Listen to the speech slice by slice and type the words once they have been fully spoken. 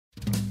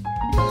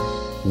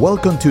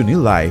Welcome to New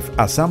Life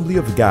Assembly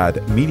of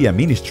God Media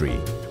Ministry.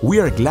 We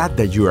are glad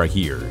that you are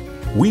here.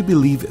 We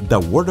believe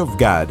the Word of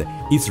God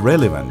is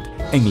relevant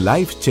and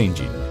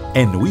life-changing,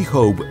 and we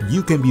hope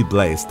you can be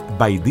blessed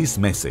by this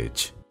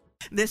message.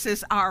 This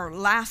is our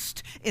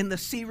last in the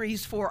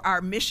series for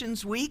our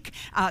Missions Week,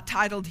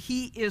 titled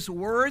He is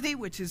Worthy,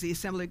 which is the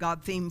Assembly of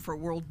God theme for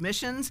world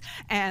missions.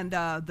 And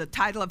the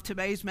title of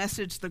today's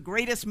message, The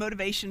Greatest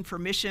Motivation for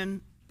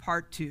Mission,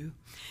 Part 2.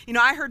 You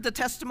know, I heard the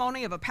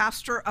testimony of a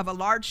pastor of a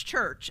large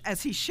church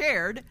as he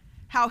shared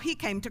how he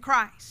came to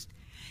Christ.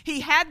 He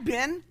had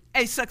been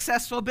a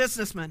successful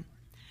businessman,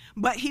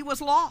 but he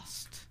was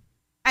lost,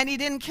 and he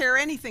didn't care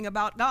anything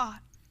about God.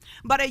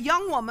 But a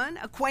young woman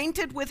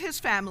acquainted with his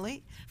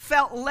family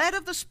felt led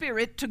of the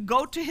Spirit to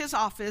go to his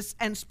office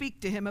and speak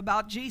to him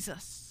about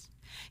Jesus.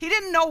 He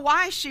didn't know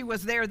why she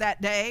was there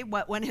that day,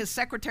 but when his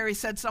secretary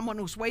said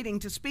someone was waiting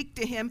to speak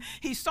to him,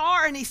 he saw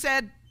her and he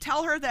said,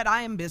 "Tell her that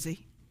I am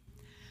busy."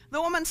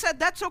 The woman said,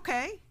 "That's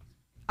okay,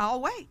 I'll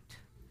wait."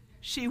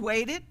 She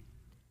waited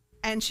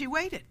and she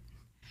waited.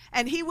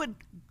 And he would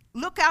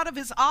look out of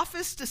his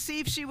office to see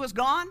if she was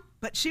gone,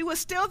 but she was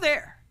still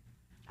there.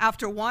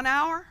 After 1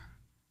 hour,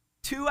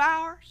 2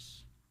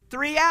 hours,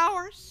 3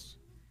 hours,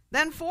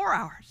 then 4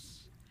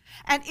 hours.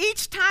 And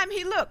each time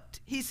he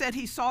looked, he said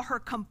he saw her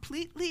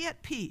completely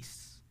at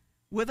peace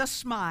with a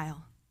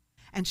smile,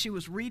 and she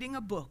was reading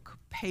a book,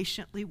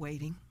 patiently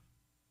waiting.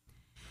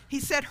 He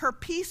said her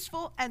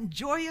peaceful and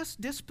joyous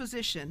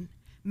disposition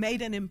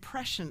made an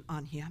impression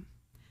on him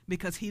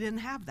because he didn't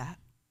have that.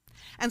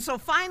 And so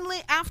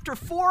finally, after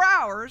 4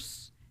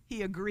 hours,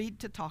 he agreed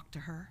to talk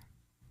to her.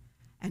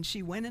 And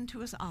she went into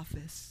his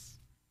office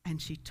and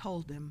she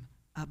told him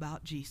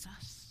about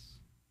Jesus.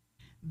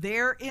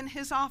 There in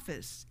his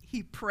office,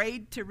 he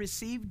prayed to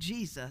receive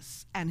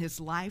Jesus, and his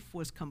life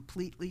was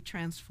completely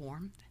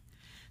transformed.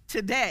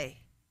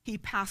 Today, he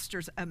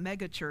pastors a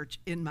megachurch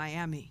in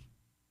Miami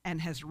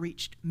and has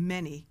reached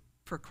many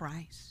for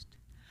Christ,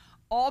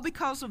 all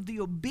because of the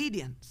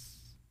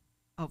obedience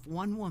of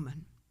one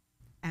woman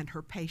and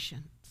her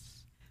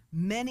patience.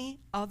 Many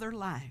other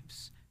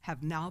lives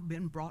have now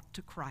been brought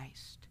to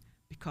Christ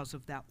because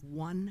of that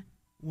one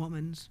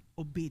woman's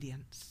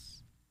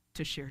obedience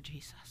to share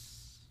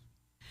Jesus.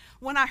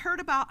 When I heard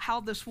about how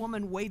this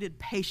woman waited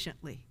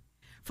patiently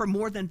for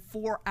more than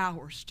 4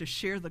 hours to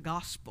share the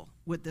gospel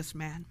with this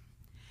man,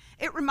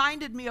 it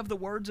reminded me of the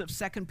words of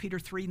 2 Peter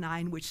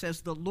 3:9, which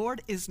says, "The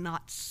Lord is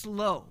not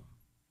slow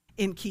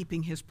in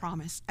keeping his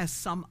promise, as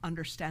some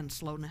understand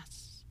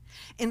slowness.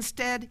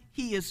 Instead,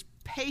 he is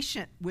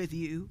patient with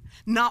you,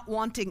 not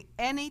wanting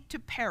any to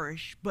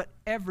perish, but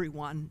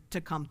everyone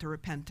to come to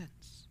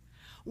repentance."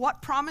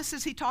 What promise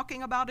is he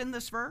talking about in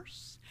this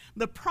verse?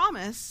 The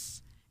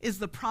promise is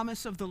the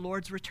promise of the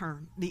Lord's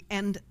return, the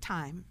end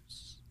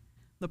times.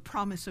 The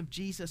promise of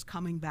Jesus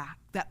coming back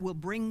that will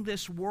bring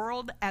this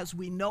world as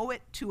we know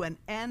it to an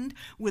end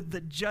with the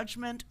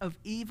judgment of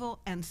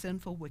evil and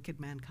sinful, wicked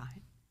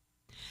mankind.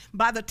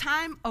 By the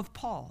time of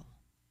Paul,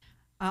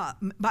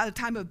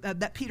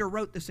 that Peter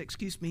wrote this,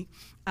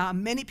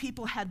 many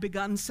people had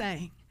begun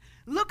saying,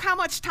 "Look how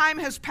much time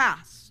has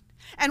passed,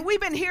 and we've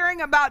been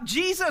hearing about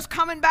Jesus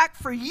coming back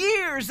for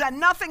years and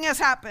nothing has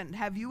happened."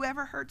 Have you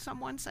ever heard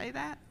someone say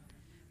that?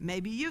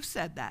 Maybe you've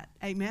said that.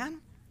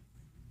 Amen?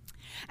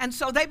 And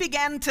so they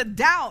began to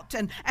doubt,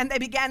 and they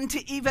began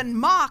to even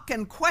mock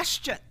and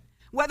question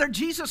whether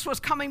Jesus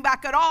was coming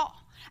back at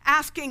all,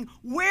 asking,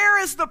 where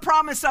is the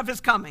promise of his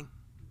coming?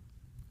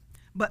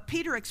 But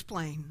Peter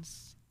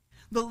explains,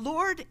 the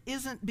Lord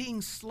isn't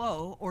being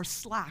slow or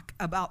slack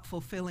about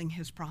fulfilling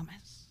his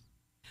promise,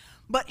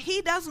 but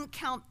he doesn't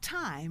count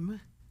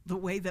time the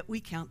way that we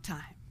count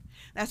time.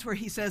 That's where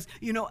he says,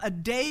 you know, a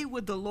day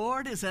with the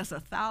Lord is as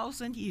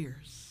 1,000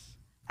 years,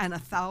 and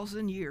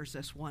 1,000 years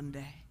as one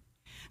day.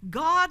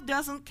 God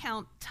doesn't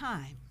count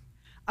time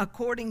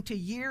according to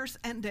years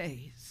and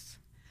days.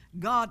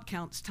 God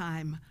counts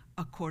time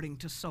according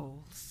to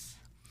souls.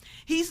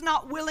 He's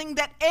not willing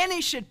that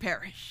any should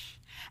perish.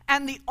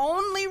 And the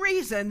only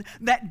reason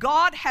that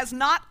God has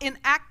not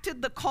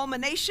enacted the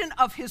culmination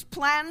of his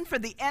plan for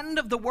the end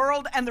of the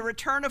world and the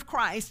return of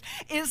Christ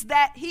is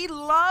that he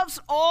loves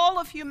all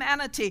of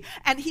humanity,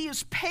 and he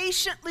is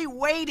patiently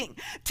waiting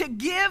to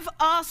give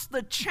us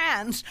the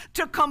chance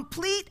to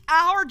complete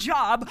our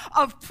job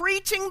of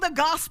preaching the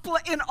gospel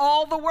in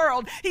all the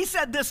world. He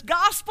said this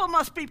gospel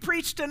must be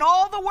preached in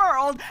all the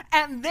world,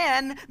 and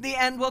then the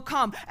end will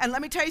come. And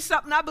let me tell you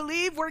something, I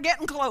believe we're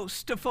getting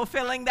close to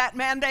fulfilling that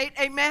mandate.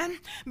 Amen?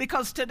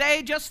 Because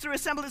today, just through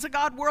Assemblies of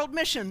God World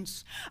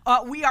Missions,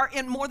 we are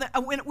in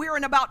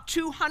about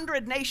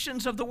 200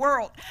 nations of the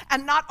world,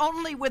 and not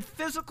only with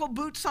physical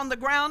boots on the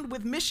ground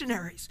with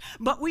missionaries,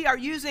 but we are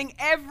using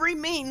every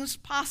means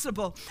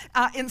possible.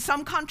 In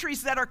some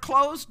countries that are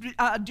closed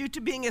due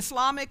to being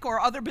Islamic or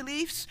other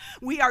beliefs,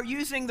 we are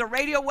using the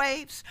radio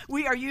waves,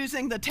 we are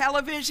using the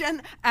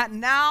television,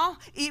 and now,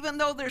 even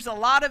though there's a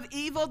lot of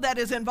evil that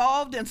is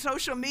involved in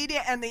social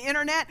media and the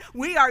internet,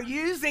 we are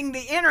using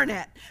the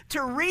internet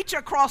to reach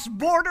across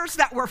borders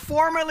that were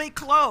formerly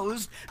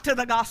closed to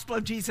the gospel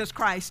of Jesus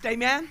Christ.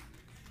 Amen?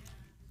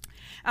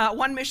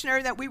 One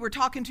missionary that we were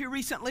talking to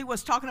recently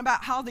was talking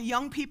about how the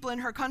young people in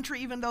her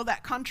country, even though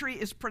that country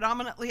is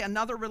predominantly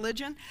another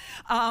religion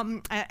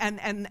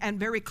and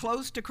very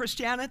close to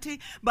Christianity,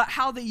 but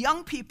how the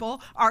young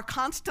people are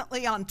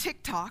constantly on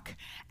TikTok,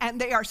 and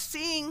they are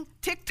seeing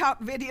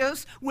TikTok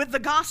videos with the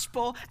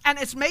gospel, and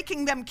it's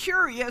making them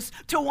curious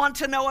to want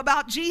to know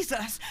about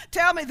Jesus.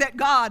 Tell me that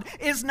God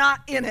is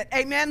not in it.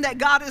 Amen. That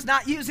God is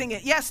not using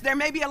it. Yes, there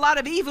may be a lot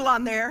of evil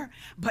on there,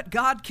 but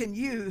God can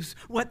use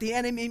what the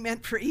enemy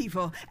meant for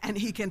evil, and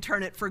he can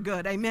turn it for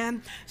good.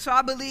 Amen. So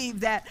I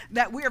believe that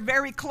we're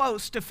very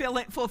close to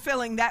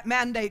fulfilling that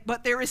mandate,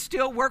 but there is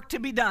still work to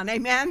be done.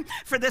 Amen.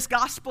 For this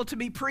gospel to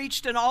be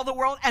preached in all the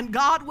world, and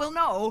God will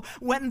know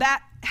when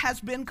that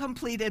has been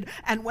completed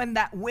and when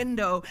that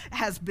window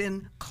has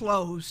been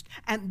closed.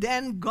 And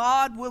then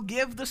God will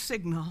give the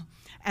signal,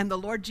 and the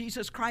Lord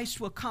Jesus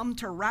Christ will come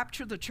to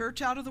rapture the church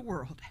out of the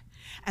world.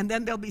 And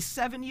then there'll be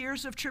 7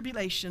 years of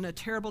tribulation, a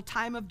terrible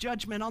time of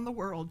judgment on the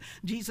world.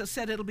 Jesus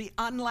said it'll be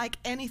unlike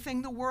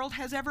anything the world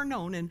has ever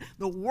known. And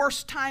the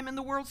worst time in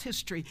the world's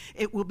history,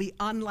 it will be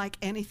unlike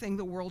anything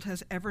the world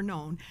has ever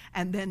known.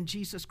 And then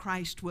Jesus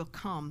Christ will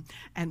come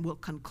and will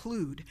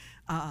conclude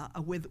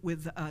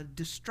with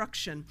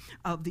destruction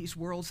of these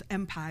world's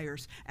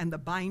empires and the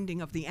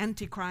binding of the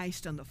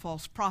Antichrist and the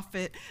false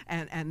prophet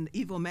and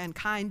evil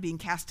mankind being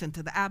cast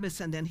into the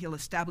abyss, and then he'll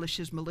establish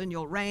his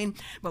millennial reign.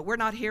 But we're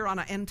not here on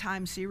an end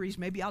time series.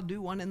 Maybe I'll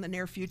do one in the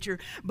near future,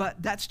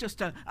 but that's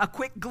just a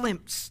quick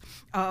glimpse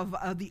of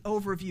the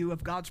overview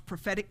of God's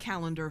prophetic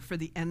calendar for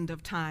the end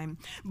of time.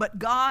 But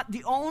God,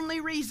 the only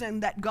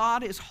reason that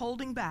God is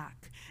holding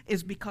back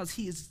is because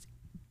he is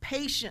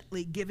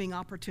patiently giving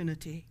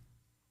opportunity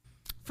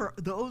for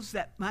those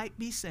that might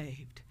be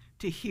saved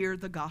to hear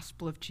the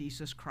gospel of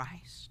Jesus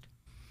Christ.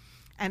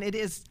 And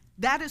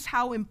that is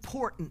how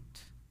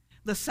important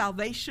the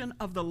salvation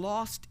of the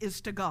lost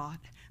is to God,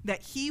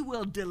 that he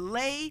will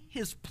delay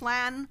his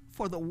plan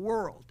for the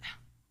world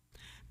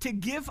to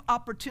give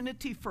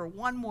opportunity for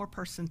one more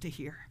person to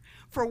hear,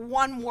 for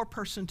one more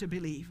person to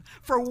believe,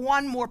 for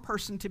one more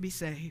person to be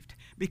saved,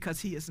 because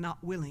he is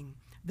not willing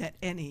that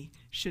any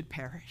should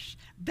perish.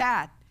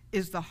 That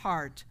is the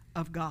heart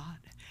of God.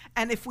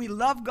 And if we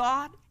love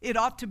God, it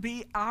ought to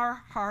be our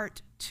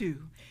heart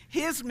too.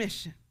 His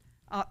mission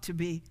ought to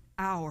be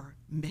our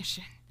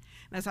mission.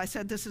 And as I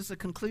said, this is the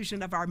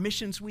conclusion of our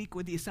Missions Week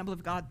with the Assembly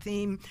of God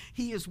theme.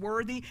 He is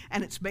worthy,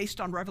 and it's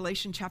based on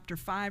Revelation chapter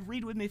 5.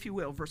 Read with me, if you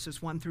will,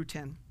 verses 1 through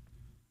 10.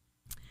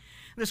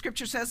 The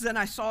scripture says, "Then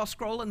I saw a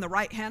scroll in the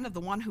right hand of the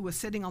one who was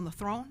sitting on the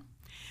throne.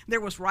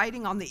 There was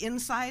writing on the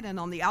inside and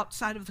on the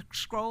outside of the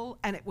scroll,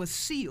 and it was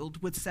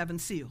sealed with 7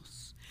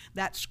 seals.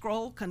 That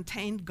scroll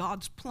contained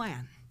God's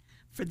plan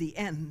for the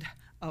end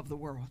of the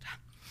world.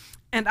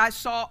 And I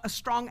saw a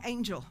strong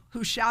angel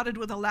who shouted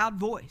with a loud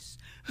voice,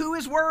 'Who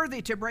is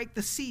worthy to break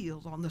the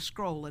seal on the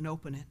scroll and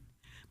open it?'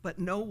 But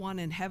no one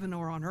in heaven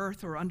or on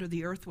earth or under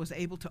the earth was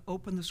able to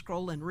open the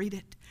scroll and read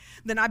it.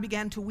 Then I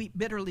began to weep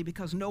bitterly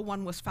because no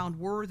one was found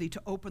worthy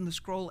to open the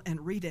scroll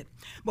and read it.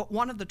 But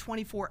one of the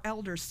 24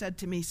 elders said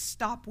to me,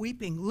 'Stop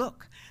weeping.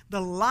 Look,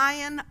 the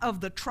Lion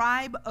of the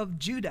tribe of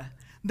Judah,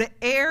 the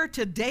heir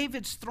to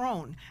David's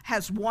throne,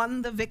 has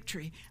won the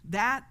victory.'"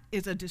 That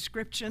is a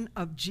description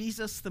of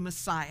Jesus the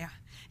Messiah.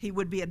 He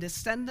would be a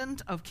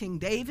descendant of King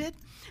David,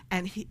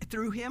 and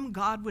through him,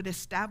 God would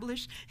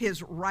establish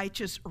his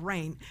righteous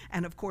reign.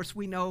 And of course,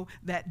 we know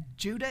that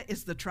Judah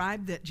is the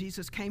tribe that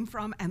Jesus came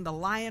from, and the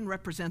lion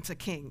represents a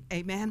king.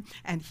 Amen?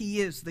 And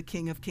he is the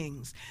King of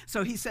Kings.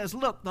 So he says,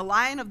 look, the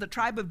Lion of the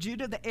tribe of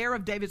Judah, the heir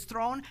of David's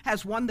throne,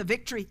 has won the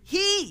victory.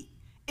 He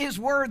is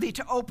worthy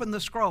to open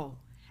the scroll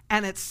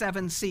and its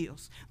 7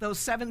 seals. Those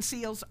 7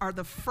 seals are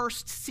the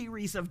first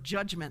series of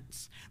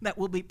judgments that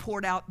will be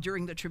poured out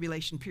during the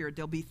tribulation period.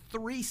 There'll be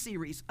 3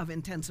 series of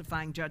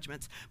intensifying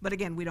judgments. But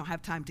again, we don't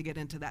have time to get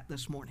into that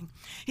this morning.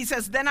 He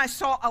says, "Then I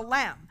saw a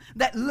lamb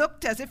that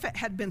looked as if it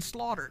had been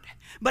slaughtered,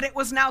 but it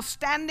was now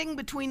standing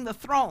between the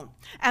throne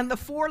and the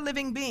 4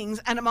 living beings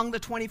and among the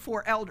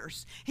 24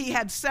 elders. He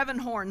had 7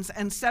 horns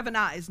and 7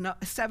 eyes.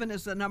 7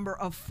 is the number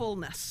of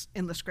fullness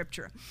in the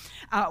scripture,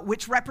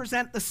 which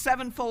represent the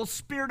 7-fold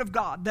Spirit of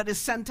God that is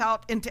sent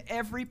out into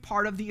every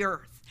part of the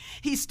earth.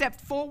 He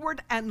stepped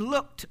forward and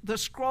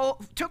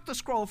took the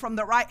scroll from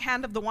the right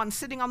hand of the one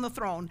sitting on the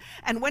throne.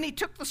 And when he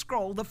took the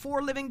scroll, the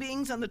 4 living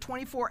beings and the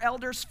 24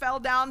 elders fell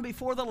down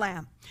before the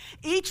Lamb.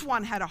 Each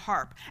one had a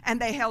harp, and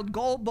they held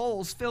gold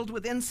bowls filled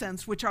with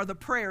incense, which are the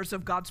prayers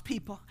of God's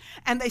people.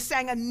 And they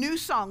sang a new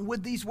song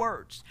with these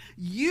words,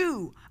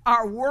 'You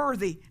are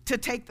worthy to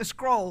take the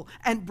scroll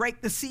and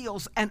break the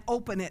seals and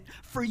open it.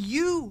 For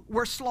you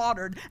were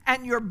slaughtered,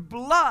 and your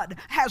blood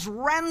has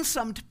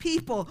ransomed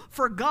people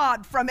for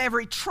God from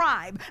every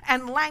tribe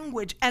and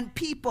language and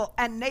people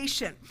and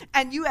nation.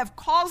 And you have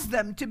caused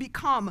them to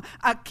become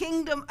a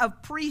kingdom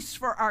of priests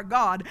for our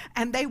God,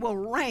 and they will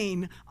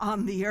reign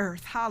on the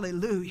earth.'"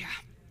 Hallelujah.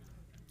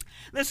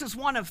 This is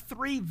one of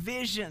 3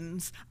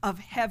 visions of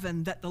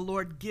heaven that the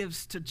Lord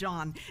gives to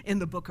John in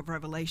the book of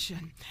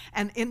Revelation.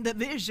 And in the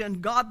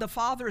vision, God the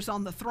Father is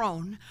on the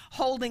throne,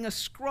 holding a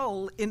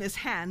scroll in his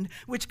hand,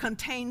 which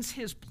contains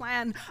his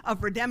plan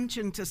of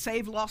redemption to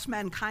save lost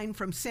mankind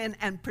from sin,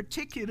 and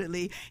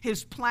particularly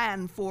his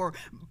plan for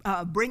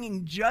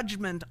bringing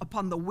judgment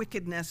upon the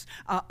wickedness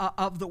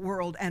of the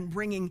world and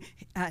bringing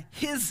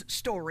his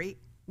story.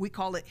 We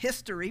call it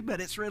history,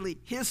 but it's really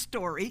his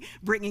story,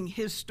 bringing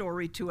his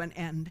story to an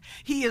end.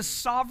 He is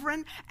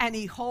sovereign, and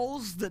he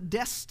holds the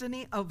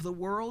destiny of the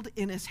world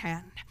in his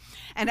hand.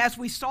 And as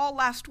we saw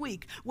last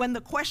week, when the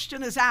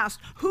question is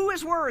asked, who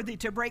is worthy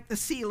to break the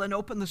seal and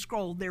open the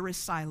scroll, there is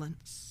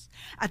silence,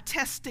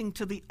 attesting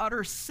to the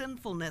utter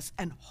sinfulness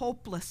and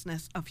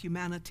hopelessness of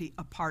humanity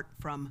apart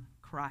from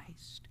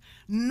Christ.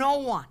 No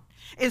one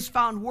is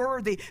found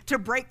worthy to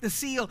break the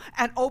seal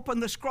and open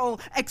the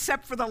scroll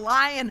except for the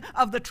Lion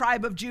of the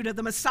tribe of Judah,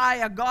 the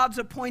Messiah, God's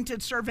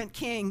appointed servant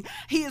king.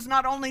 He is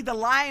not only the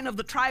Lion of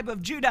the tribe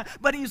of Judah,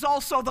 but he's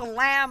also the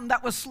Lamb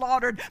that was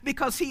slaughtered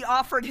because he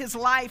offered his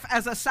life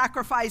as a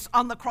sacrifice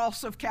on the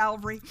cross of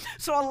Calvary.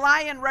 So a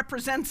lion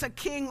represents a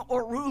king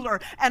or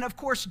ruler, and of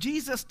course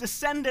Jesus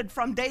descended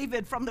from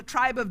David, from the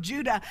tribe of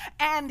Judah,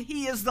 and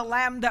he is the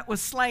Lamb that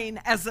was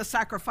slain as the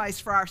sacrifice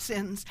for our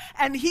sins.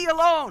 And he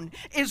alone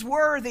is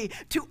worthy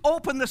to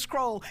open the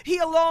scroll. He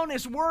alone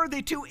is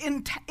worthy to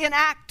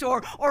enact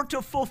or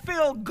to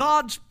fulfill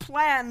God's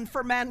plan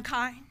for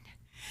mankind.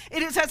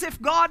 It is as if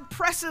God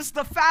presses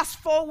the fast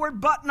forward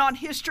button on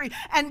history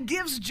and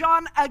gives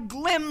John a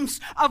glimpse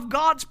of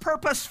God's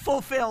purpose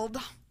fulfilled.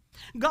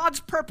 God's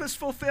purpose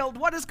fulfilled.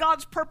 What is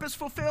God's purpose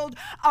fulfilled?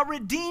 A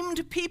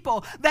redeemed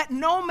people that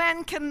no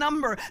man can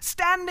number,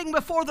 standing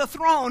before the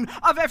throne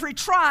of every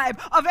tribe,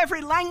 of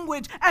every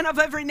language, and of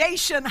every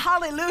nation.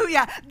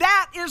 Hallelujah.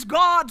 That is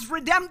God's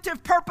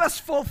redemptive purpose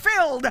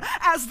fulfilled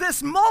as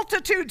this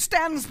multitude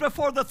stands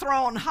before the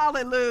throne.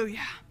 Hallelujah.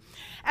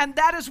 And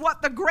that is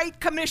what the Great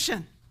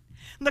Commission,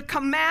 the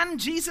command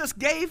Jesus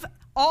gave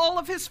all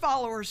of his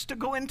followers to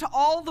go into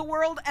all the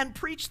world and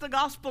preach the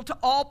gospel to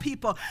all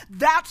people.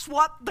 That's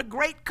what the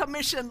Great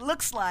Commission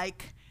looks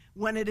like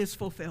when it is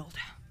fulfilled.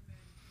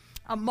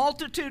 A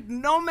multitude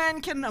no man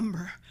can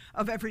number,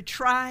 of every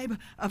tribe,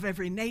 of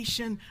every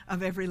nation,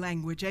 of every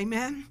language.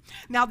 Amen?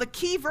 Now the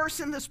key verse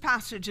in this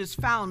passage is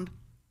found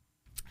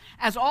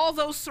as all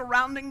those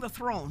surrounding the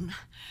throne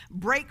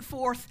break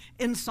forth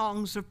in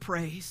songs of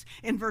praise.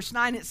 In verse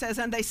 9 it says,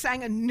 and they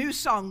sang a new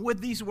song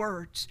with these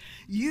words,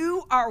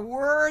 you are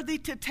worthy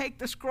to take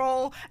the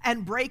scroll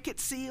and break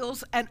its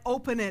seals and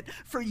open it,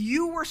 for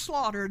you were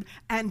slaughtered,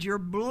 and your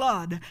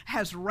blood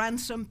has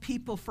ransomed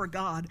people for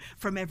God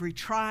from every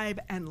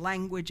tribe and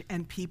language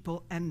and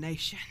people and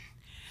nation.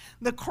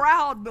 The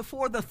crowd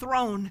before the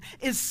throne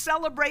is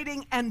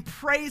celebrating and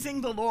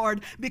praising the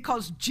Lord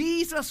because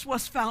Jesus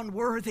was found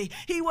worthy.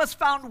 He was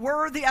found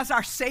worthy as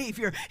our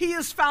Savior. He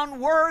is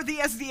found worthy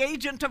as the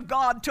agent of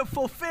God to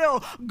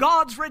fulfill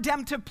God's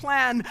redemptive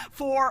plan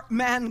for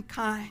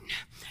mankind.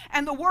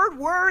 And the word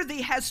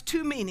worthy has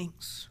 2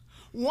 meanings.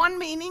 One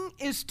meaning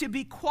is to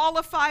be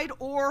qualified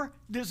or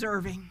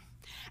deserving.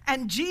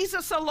 And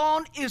Jesus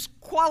alone is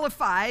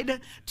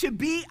qualified to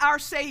be our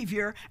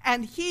Savior,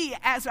 and he,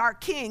 as our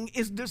King,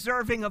 is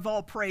deserving of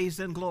all praise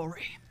and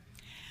glory.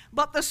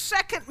 But the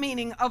second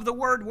meaning of the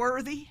word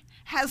worthy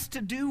has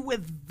to do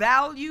with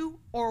value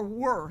or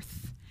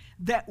worth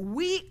that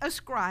we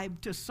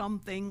ascribe to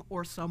something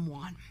or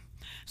someone.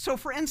 So,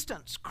 for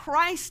instance,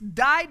 Christ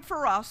died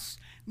for us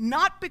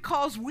not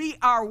because we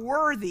are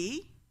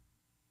worthy,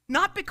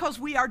 not because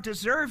we are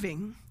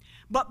deserving,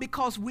 but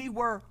because we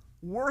were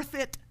worth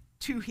it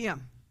to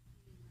him.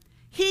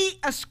 He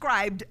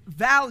ascribed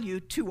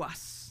value to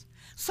us,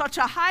 such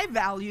a high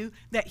value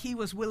that he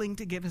was willing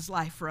to give his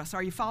life for us.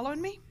 Are you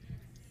following me?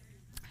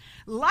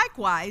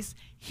 Likewise,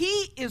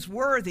 he is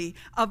worthy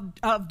of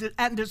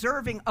and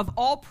deserving of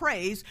all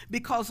praise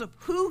because of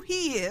who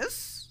he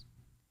is.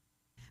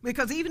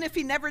 Because even if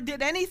he never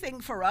did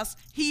anything for us,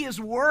 he is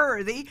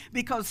worthy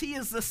because he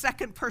is the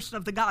second person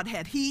of the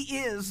Godhead. He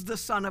is the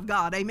Son of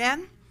God.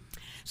 Amen?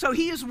 So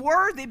he is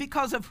worthy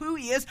because of who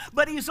he is,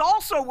 but he's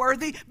also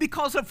worthy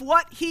because of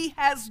what he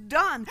has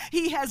done.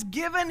 He has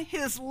given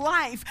his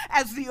life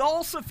as the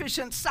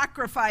all-sufficient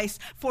sacrifice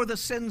for the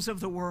sins of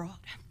the world.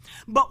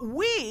 But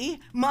we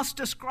must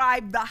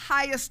ascribe the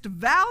highest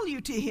value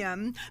to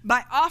him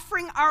by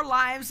offering our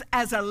lives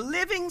as a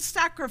living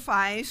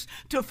sacrifice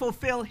to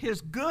fulfill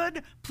his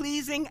good,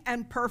 pleasing,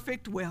 and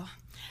perfect will.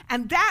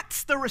 And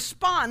that's the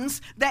response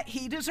that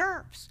he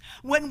deserves.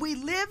 When we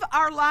live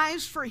our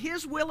lives for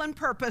his will and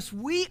purpose,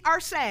 we are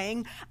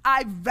saying,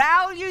 I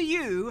value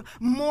you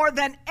more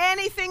than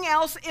anything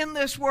else in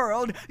this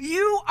world.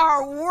 You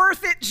are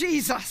worth it,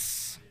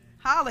 Jesus.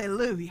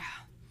 Hallelujah.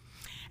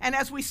 And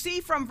as we see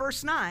from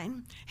verse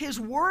 9, his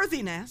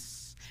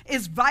worthiness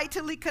is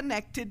vitally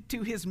connected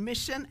to his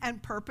mission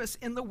and purpose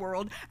in the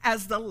world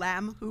as the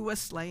Lamb who was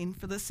slain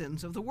for the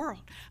sins of the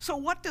world. So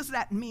what does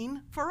that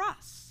mean for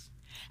us?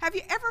 Have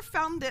you ever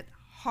found it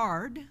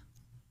hard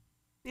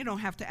You don't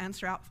have to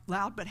answer out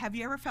loud, but have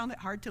you ever found it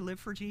hard to live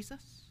for Jesus?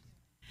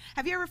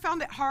 Have you ever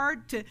found it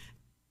hard to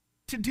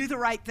do the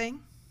right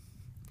thing?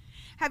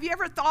 Have you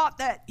ever thought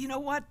that, you know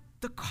what,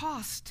 the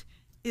cost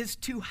is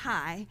too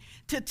high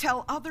to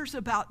tell others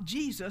about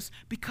Jesus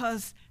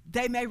because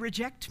they may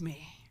reject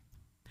me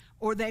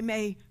or they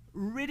may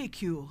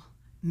ridicule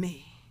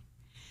me?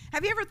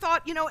 Have you ever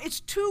thought, you know,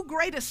 it's too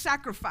great a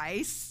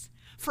sacrifice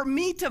for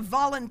me to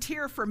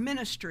volunteer for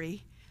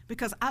ministry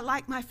because I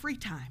like my free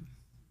time?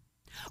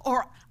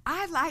 Or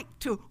I like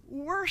to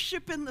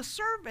worship in the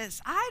service.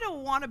 I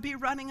don't want to be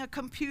running a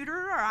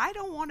computer, or I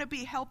don't want to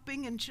be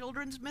helping in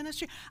children's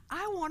ministry.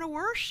 I want to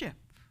worship.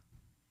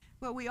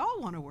 Well, we all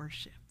want to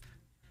worship.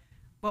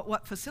 But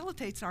what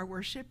facilitates our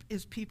worship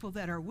is people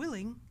that are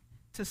willing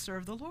to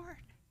serve the Lord.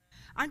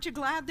 Aren't you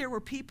glad there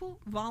were people,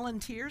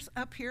 volunteers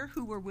up here,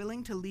 who were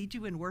willing to lead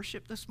you in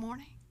worship this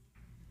morning?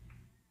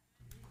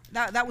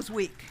 That was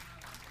weak.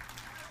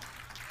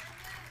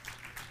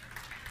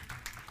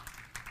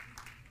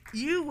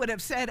 You would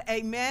have said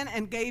amen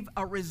and gave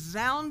a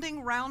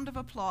resounding round of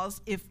applause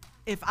if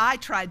I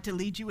tried to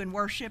lead you in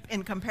worship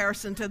in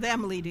comparison to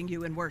them leading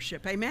you in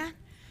worship. Amen?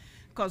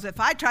 Because if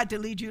I tried to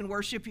lead you in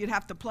worship, you'd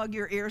have to plug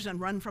your ears and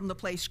run from the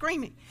place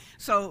screaming.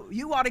 So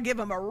you ought to give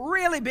them a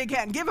really big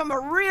hand. Give them a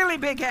really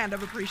big hand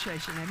of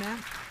appreciation. Amen?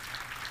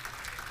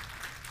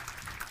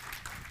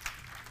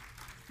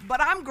 But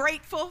I'm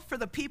grateful for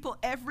the people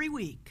every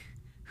week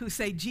who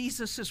say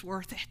Jesus is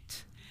worth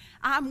it.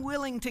 I'm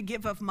willing to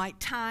give of my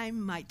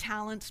time, my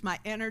talents, my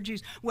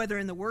energies, whether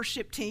in the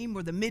worship team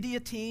or the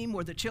media team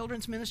or the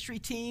children's ministry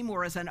team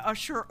or as an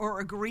usher or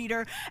a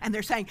greeter. And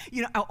they're saying,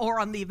 you know, or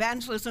on the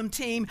evangelism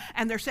team,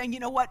 and they're saying, you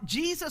know what,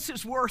 Jesus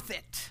is worth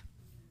it.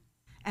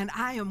 And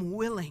I am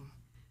willing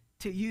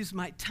to use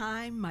my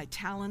time, my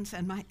talents,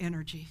 and my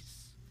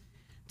energies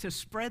to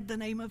spread the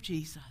name of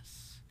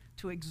Jesus,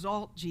 to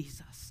exalt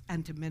Jesus,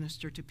 and to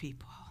minister to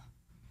people.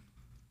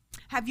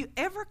 Have you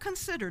ever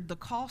considered the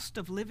cost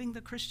of living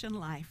the Christian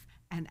life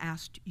and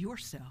asked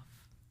yourself,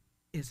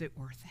 is it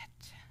worth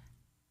it?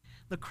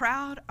 The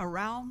crowd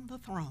around the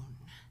throne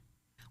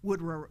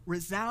would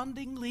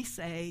resoundingly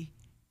say,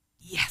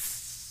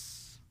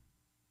 yes,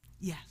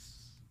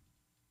 yes.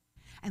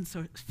 And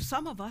so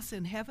some of us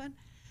in heaven,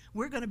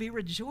 we're going to be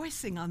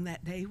rejoicing on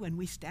that day when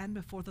we stand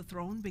before the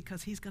throne,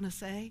 because he's going to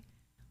say,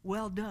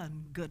 well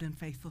done, good and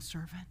faithful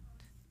servant.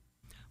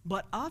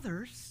 But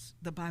others,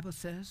 the Bible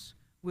says,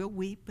 will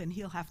weep, and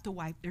he'll have to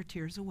wipe their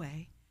tears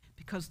away,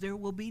 because there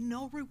will be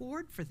no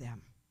reward for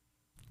them.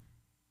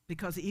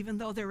 Because even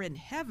though they're in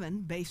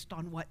heaven based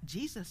on what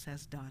Jesus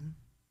has done,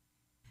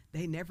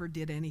 they never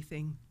did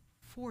anything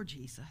for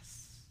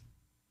Jesus,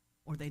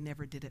 or they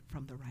never did it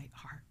from the right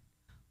heart.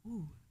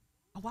 Ooh,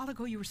 a while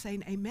ago you were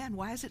saying amen.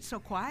 Why is it so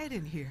quiet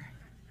in here?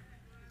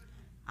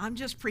 I'm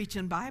just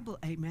preaching Bible.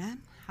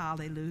 Amen.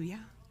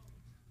 Hallelujah.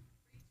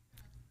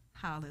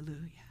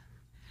 Hallelujah.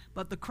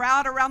 But the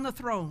crowd around the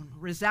throne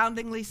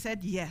resoundingly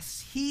said,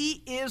 yes,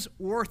 he is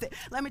worth it.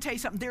 Let me tell you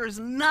something. There is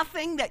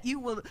nothing that you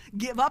will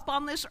give up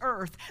on this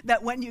earth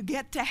that when you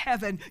get to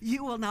heaven,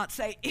 you will not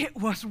say, it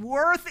was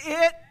worth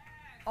it.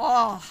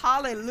 Oh,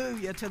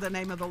 hallelujah to the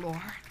name of the Lord.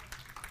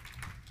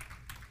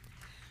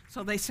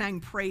 So they sang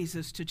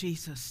praises to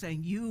Jesus,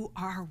 saying, you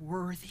are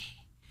worthy.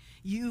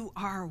 You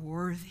are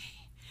worthy.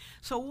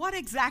 So what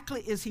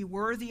exactly is he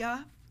worthy of?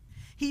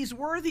 He's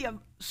worthy of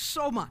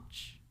so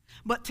much.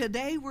 But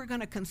today we're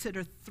going to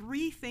consider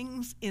 3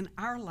 things in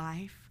our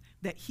life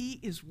that he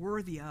is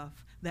worthy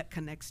of that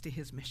connects to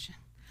his mission.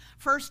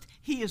 First,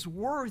 he is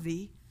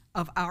worthy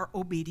of our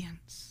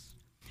obedience.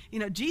 You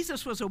know,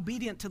 Jesus was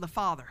obedient to the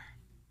Father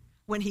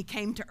when he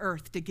came to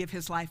earth to give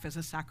his life as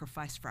a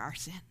sacrifice for our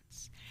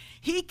sins.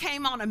 He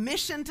came on a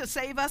mission to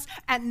save us,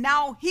 and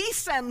now he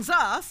sends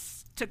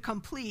us to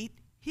complete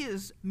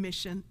his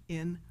mission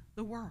in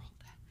the world.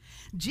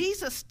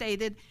 Jesus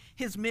stated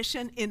his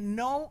mission in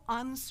no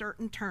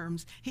uncertain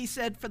terms. He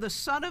said, for the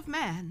Son of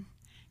Man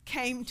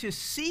came to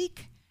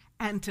seek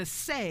and to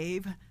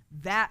save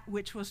that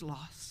which was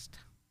lost.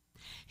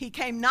 He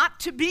came not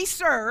to be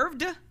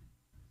served,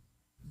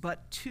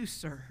 but to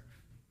serve.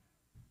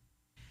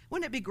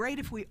 Wouldn't it be great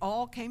if we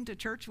all came to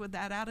church with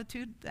that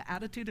attitude, the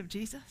attitude of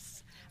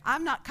Jesus?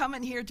 I'm not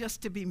coming here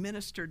just to be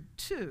ministered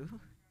to,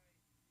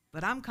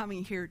 but I'm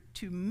coming here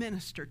to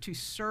minister, to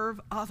serve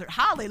others.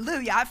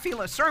 Hallelujah. I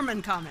feel a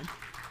sermon coming.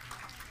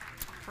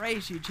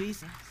 Praise you,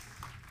 Jesus.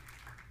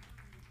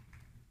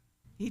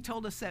 He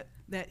told us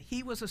that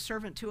he was a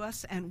servant to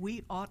us, and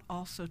we ought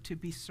also to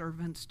be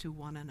servants to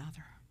one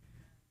another.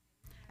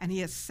 And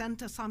he has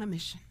sent us on a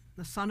mission.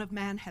 The Son of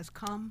Man has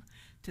come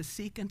to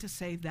seek and to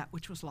save that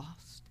which was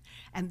lost.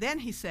 And then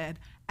he said,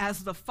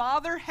 as the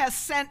Father has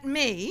sent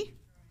me,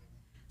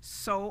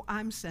 so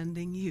I'm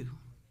sending you.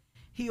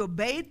 He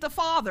obeyed the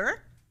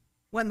Father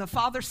when the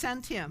Father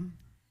sent him,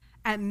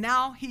 and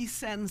now he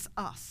sends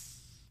us.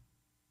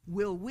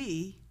 Will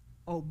we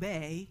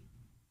obey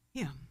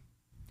him?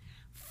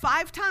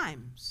 5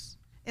 times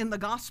in the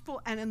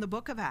gospel and in the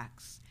book of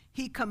Acts,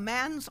 he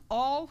commands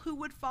all who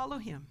would follow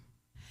him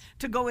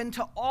to go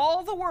into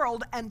all the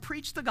world and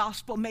preach the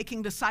gospel,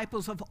 making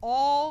disciples of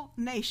all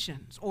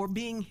nations, or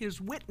being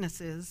his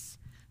witnesses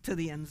to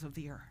the ends of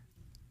the earth.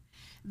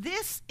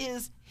 This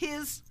is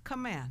his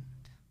command.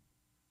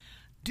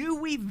 Do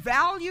we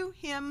value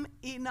him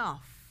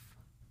enough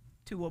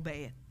to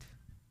obey it?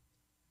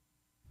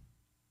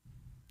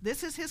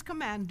 This is his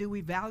command. Do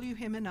we value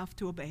him enough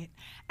to obey it?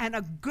 And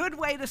a good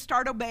way to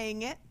start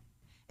obeying it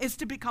is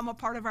to become a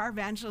part of our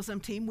evangelism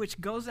team, which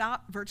goes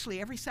out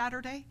virtually every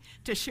Saturday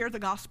to share the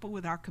gospel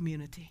with our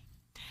community.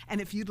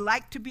 And if you'd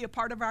like to be a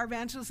part of our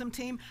evangelism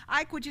team,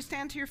 Ike, would you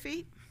stand to your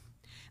feet?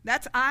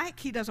 That's Ike.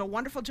 He does a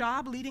wonderful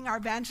job leading our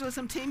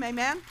evangelism team.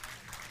 Amen.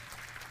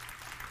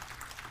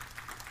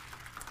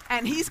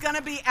 And he's going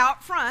to be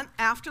out front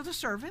after the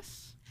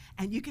service,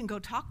 and you can go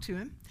talk to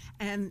him,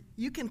 and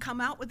you can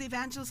come out with the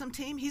evangelism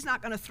team. He's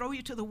not going to throw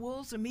you to the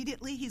wolves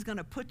immediately. He's going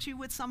to put you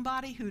with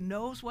somebody who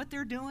knows what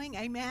they're doing,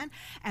 amen,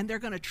 and they're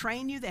going to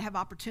train you. They have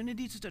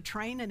opportunities to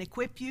train and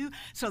equip you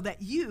so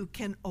that you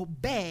can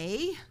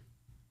obey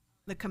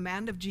the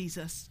command of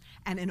Jesus,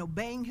 and in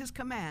obeying his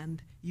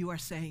command, you are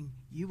saying,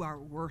 you are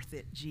worth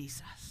it,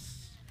 Jesus.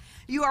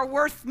 You are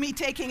worth me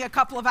taking a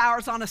couple of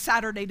hours on a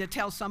Saturday to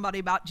tell somebody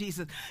about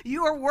Jesus.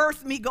 You are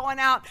worth me going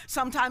out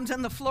sometimes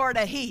in the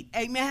Florida heat,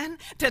 amen,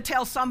 to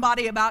tell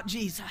somebody about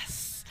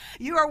Jesus.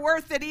 You are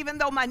worth it even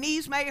though my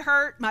knees may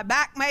hurt, my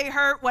back may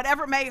hurt,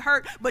 whatever may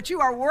hurt, but you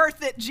are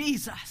worth it,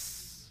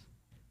 Jesus,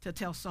 to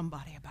tell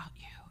somebody about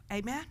you.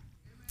 Amen?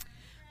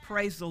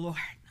 Praise the Lord.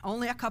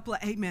 Only a couple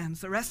of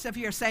amens. The rest of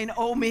you are saying,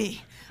 oh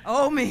me,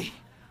 oh me.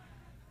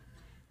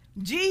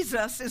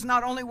 Jesus is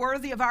not only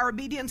worthy of our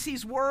obedience,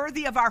 he's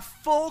worthy of our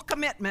full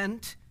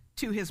commitment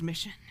to his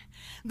mission.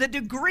 The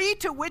degree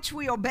to which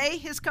we obey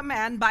his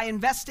command by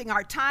investing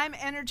our time,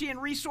 energy, and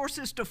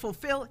resources to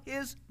fulfill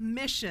his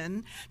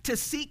mission to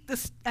seek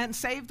and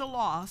save the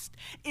lost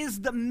is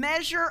the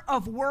measure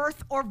of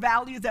worth or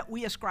value that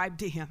we ascribe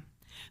to him.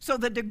 So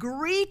the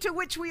degree to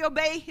which we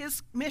obey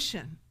his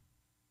mission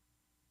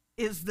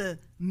is the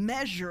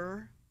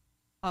measure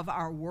of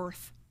our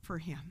worth for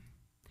him.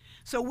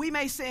 So we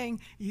may sing,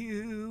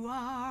 you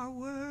are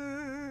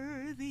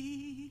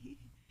worthy,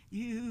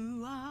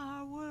 you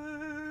are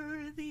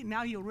worthy.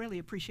 Now you'll really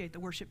appreciate the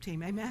worship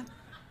team, amen?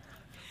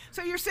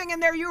 So you're singing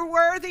there, you're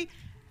worthy,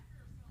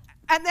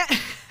 and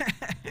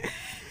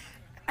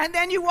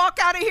then you walk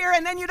out of here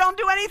and then you don't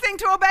do anything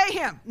to obey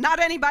him. Not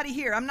anybody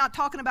here. I'm not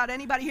talking about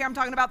anybody here. I'm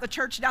talking about the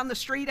church down the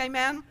street,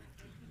 amen?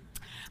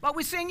 But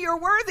we sing, you're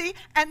worthy,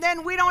 and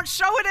then we don't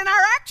show it in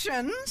our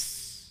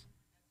actions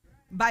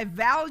by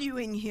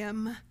valuing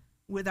him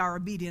with our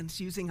obedience,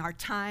 using our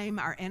time,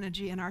 our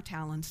energy, and our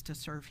talents to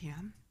serve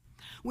him.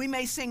 We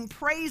may sing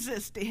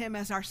praises to him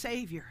as our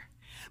Savior,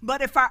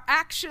 but if our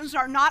actions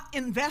are not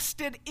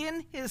invested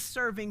in his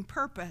serving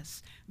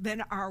purpose,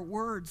 then our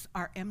words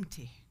are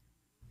empty.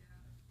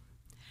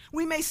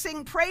 We may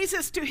sing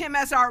praises to him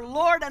as our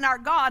Lord and our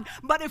God,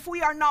 but if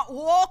we are not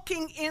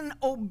walking in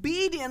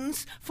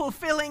obedience,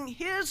 fulfilling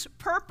his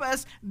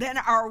purpose, then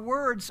our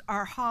words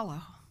are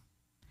hollow,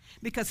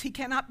 because he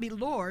cannot be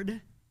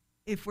Lord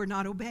if we're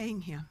not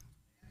obeying him.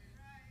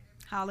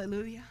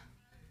 Hallelujah.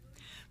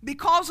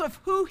 Because of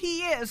who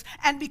he is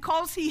and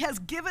because he has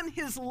given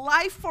his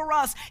life for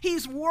us,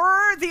 he's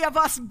worthy of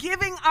us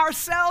giving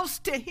ourselves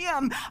to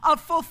him, of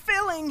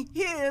fulfilling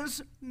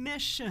his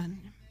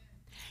mission.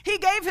 He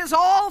gave his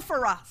all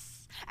for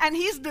us, and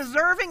he's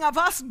deserving of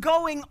us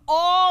going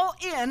all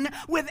in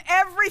with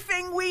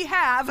everything we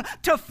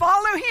have to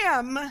follow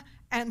him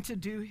and to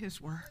do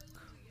his work.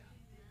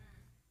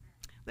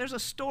 There's a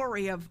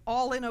story of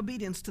all-in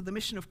obedience to the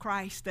mission of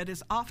Christ that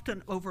is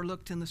often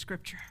overlooked in the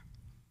scripture.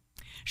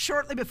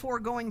 Shortly before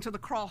going to the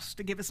cross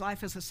to give his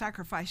life as a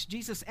sacrifice,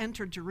 Jesus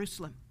entered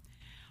Jerusalem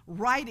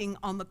riding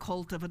on the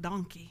colt of a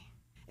donkey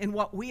in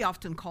what we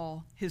often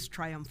call his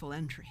triumphal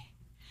entry.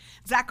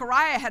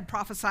 Zechariah had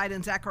prophesied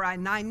in Zechariah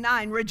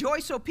 9:9,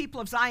 rejoice, O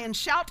people of Zion,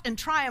 shout in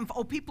triumph,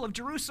 O people of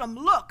Jerusalem.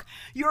 Look,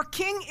 your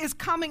king is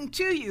coming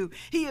to you.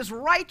 He is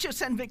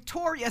righteous and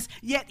victorious,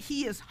 yet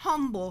he is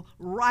humble,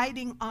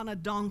 riding on a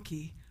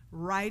donkey,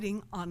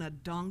 riding on a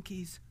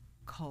donkey's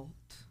colt.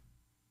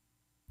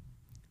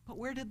 But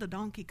where did the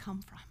donkey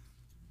come from?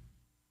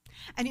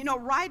 And you know,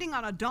 riding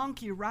on a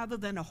donkey rather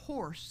than a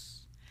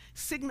horse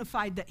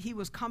signified that he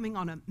was coming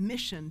on a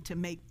mission to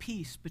make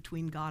peace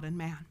between God and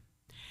man.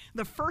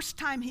 The first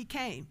time he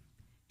came,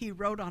 he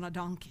rode on a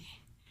donkey.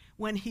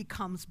 When he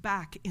comes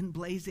back in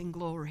blazing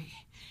glory,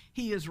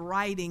 he is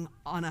riding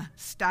on a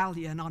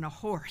stallion, on a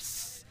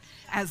horse,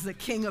 as the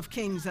King of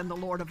Kings and the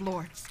Lord of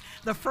Lords.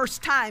 The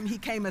first time he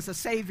came as a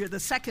Savior. The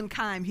second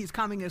time he's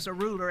coming as a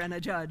ruler and a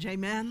judge.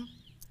 Amen?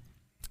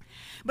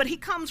 But he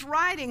comes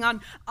riding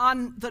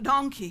on the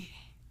donkey.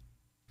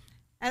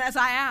 And as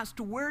I asked,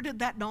 where did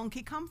that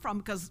donkey come from?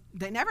 Because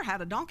they never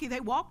had a donkey. They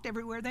walked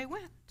everywhere they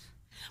went.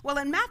 Well,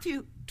 in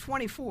Matthew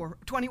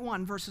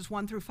 21, verses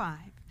 1 through 5,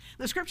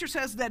 the scripture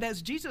says that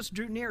as Jesus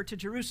drew near to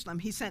Jerusalem,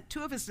 he sent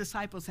two of his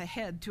disciples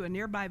ahead to a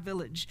nearby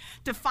village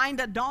to find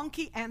a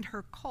donkey and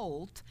her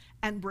colt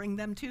and bring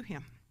them to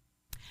him.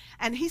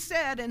 And he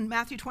said in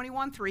Matthew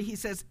 21:3, he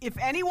says, if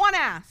anyone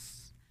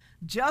asks,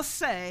 just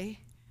say,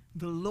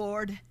 the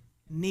Lord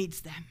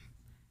needs them,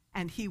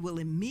 and he will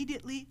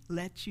immediately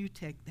let you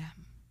take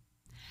them.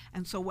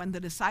 And so when the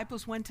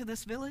disciples went to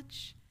this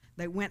village,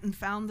 they went and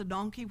found the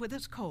donkey with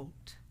its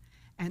colt,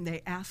 and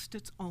they asked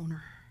its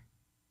owner.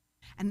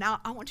 And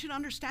now I want you to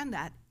understand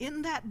that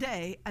in that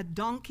day, a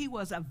donkey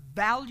was a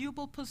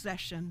valuable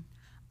possession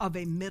of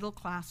a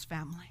middle-class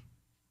family.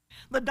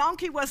 The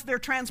donkey was their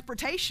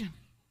transportation.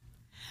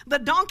 The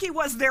donkey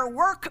was their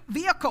work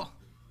vehicle.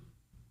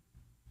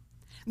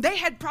 They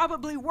had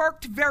probably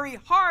worked very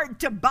hard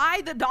to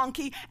buy the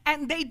donkey,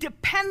 and they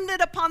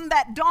depended upon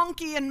that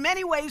donkey in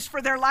many ways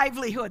for their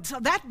livelihood. So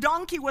that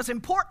donkey was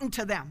important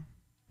to them.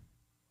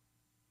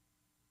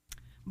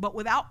 But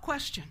without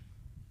question,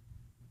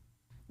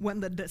 when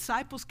the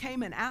disciples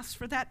came and asked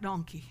for that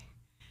donkey,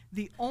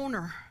 the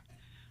owner,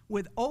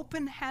 with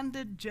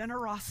open-handed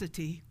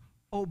generosity,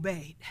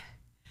 obeyed,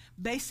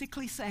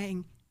 basically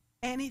saying,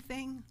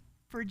 anything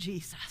for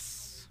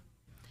Jesus.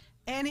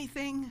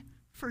 Anything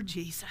for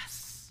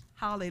Jesus.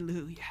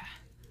 Hallelujah.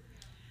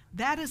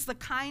 That is the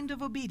kind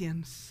of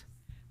obedience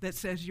that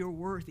says, you're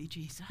worthy,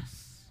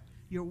 Jesus.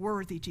 You're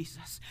worthy,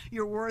 Jesus.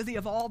 You're worthy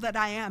of all that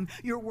I am.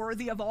 You're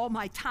worthy of all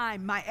my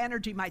time, my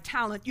energy, my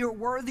talent. You're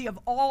worthy of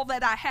all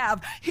that I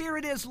have. Here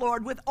it is,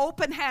 Lord. With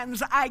open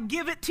hands, I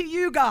give it to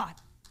you, God.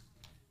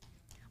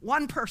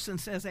 One person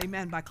says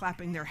amen by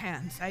clapping their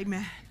hands.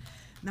 Amen.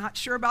 Not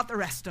sure about the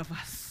rest of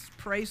us.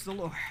 Praise the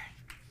Lord.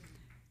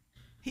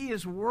 He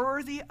is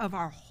worthy of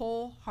our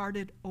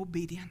wholehearted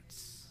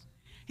obedience.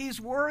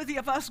 He's worthy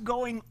of us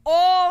going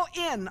all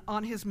in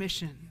on his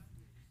mission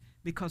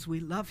because we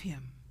love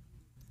him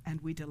and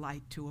we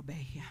delight to obey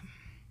him.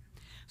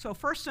 So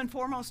first and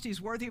foremost,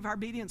 he's worthy of our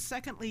obedience.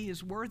 Secondly, he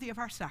is worthy of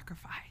our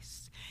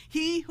sacrifice.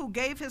 He who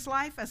gave his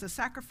life as a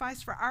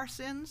sacrifice for our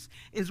sins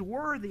is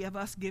worthy of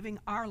us giving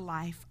our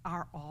life,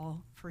 our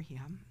all, for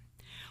him.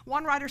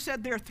 One writer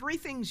said there are three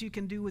things you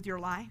can do with your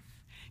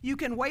life. You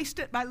can waste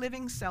it by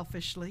living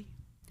selfishly.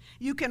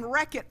 You can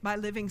wreck it by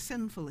living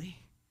sinfully.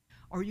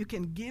 Or you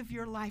can give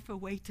your life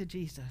away to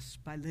Jesus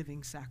by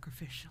living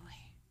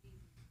sacrificially.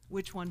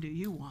 Which one do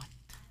you want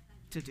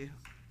to do?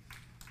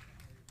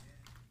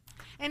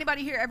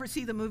 Anybody here ever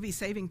see the movie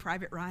Saving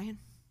Private Ryan?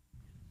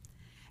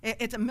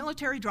 It's a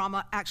military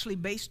drama actually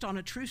based on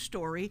a true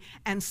story,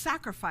 and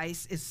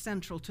sacrifice is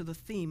central to the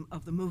theme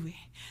of the movie.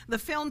 The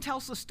film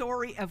tells the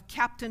story of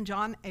Captain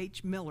John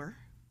H. Miller,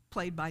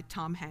 played by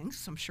Tom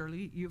Hanks. I'm sure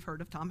you've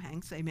heard of Tom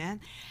Hanks,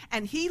 amen?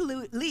 And he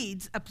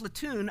leads a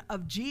platoon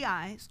of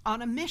GIs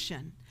on a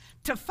mission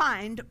to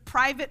find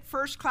Private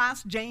First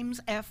Class James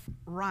F.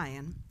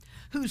 Ryan,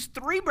 whose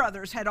three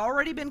brothers had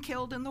already been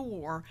killed in the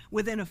war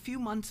within a few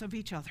months of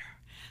each other.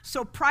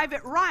 So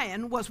Private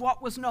Ryan was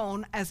what was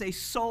known as a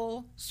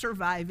sole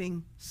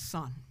surviving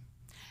son.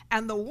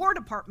 And the War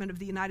Department of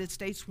the United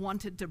States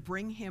wanted to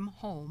bring him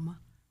home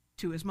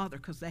to his mother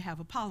because they have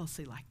a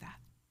policy like that.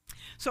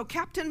 So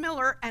Captain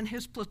Miller and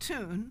his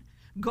platoon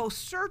go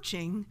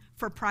searching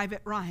for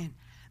Private Ryan.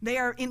 They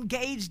are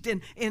engaged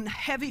in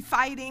heavy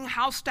fighting,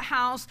 house to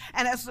house,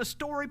 and as the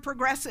story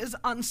progresses,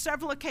 on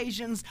several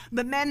occasions,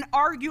 the men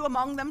argue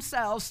among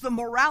themselves the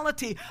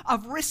morality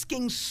of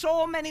risking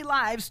so many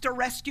lives to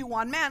rescue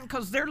one man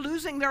because they're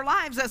losing their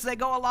lives as they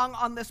go along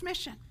on this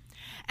mission.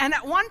 And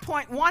at one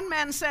point, one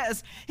man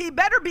says, he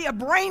better be a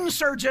brain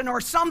surgeon or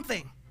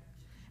something,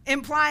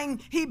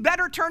 implying he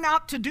better turn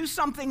out to do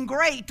something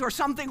great or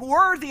something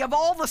worthy of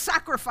all the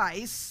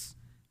sacrifice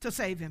to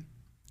save him.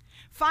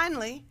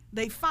 Finally,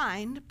 they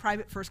find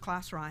Private First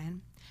Class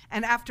Ryan,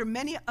 and after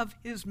many of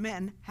his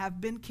men have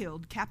been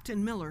killed,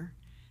 Captain Miller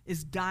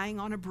is dying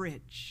on a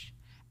bridge,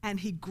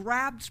 and he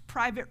grabs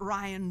Private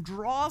Ryan,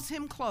 draws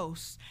him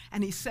close,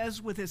 and he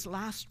says with his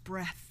last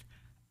breath,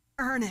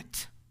 "Earn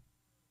it.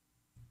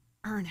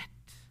 Earn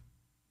it."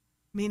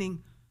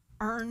 Meaning,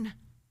 earn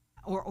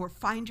or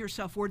find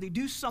yourself worthy.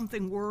 Do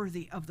something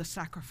worthy of the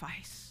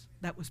sacrifice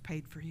that was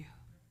paid for you.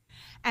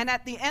 And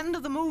at the end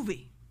of the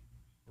movie,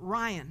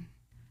 Ryan,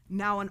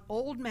 now an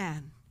old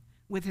man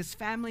with his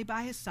family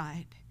by his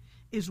side,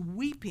 is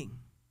weeping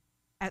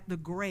at the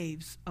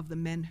graves of the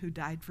men who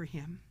died for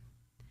him.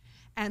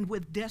 And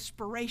with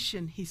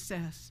desperation, he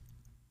says,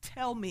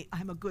 "Tell me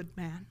I'm a good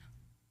man.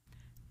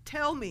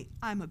 Tell me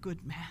I'm a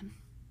good man."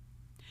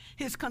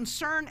 His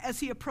concern as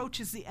he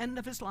approaches the end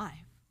of his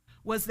life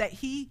was that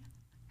he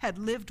had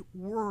lived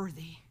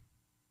worthy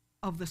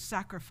of the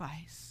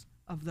sacrifice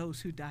of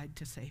those who died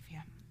to save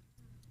him.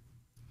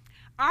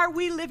 Are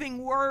we living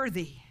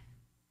worthy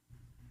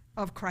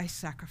of Christ's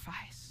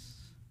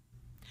sacrifice?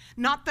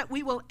 Not that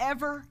we will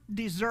ever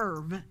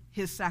deserve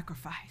his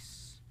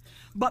sacrifice,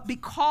 but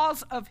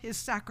because of his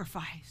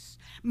sacrifice,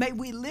 may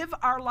we live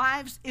our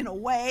lives in a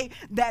way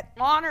that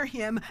honor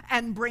him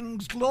and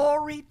brings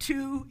glory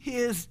to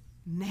his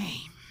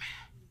name.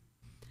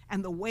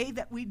 And the way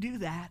that we do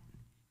that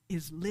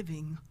is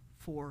living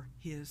for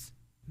his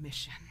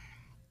mission.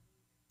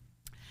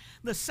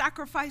 The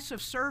sacrifice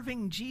of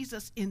serving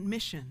Jesus in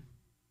mission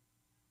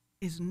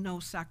is no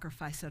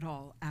sacrifice at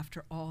all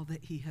after all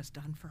that he has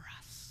done for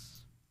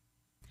us.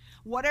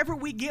 Whatever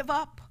we give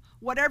up,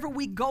 whatever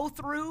we go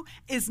through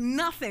is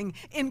nothing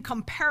in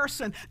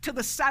comparison to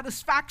the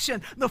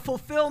satisfaction, the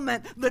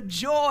fulfillment, the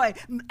joy,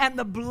 and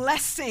the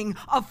blessing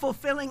of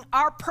fulfilling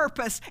our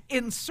purpose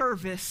in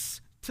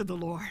service to the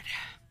Lord.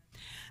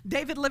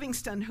 David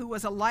Livingstone, who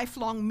was a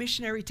lifelong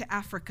missionary to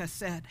Africa,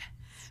 said,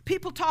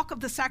 "People talk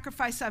of the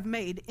sacrifice I've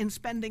made in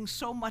spending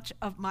so much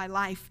of my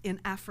life in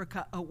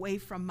Africa away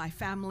from my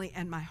family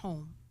and my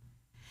home.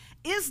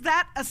 Is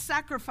that a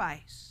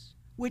sacrifice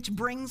which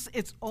brings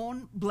its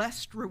own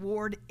blessed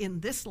reward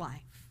in this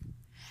life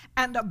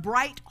and a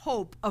bright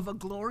hope of a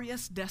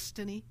glorious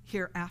destiny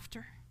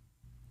hereafter?"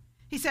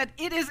 He said,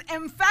 "It is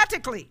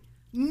emphatically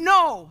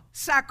no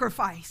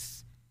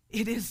sacrifice.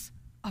 It is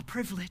a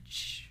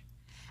privilege.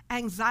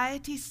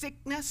 Anxiety,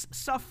 sickness,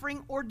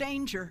 suffering, or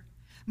danger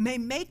may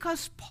make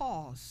us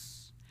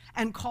pause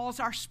and cause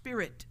our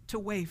spirit to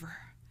waver.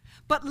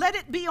 But let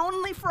it be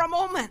only for a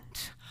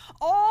moment.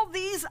 All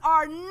these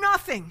are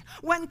nothing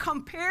when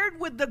compared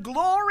with the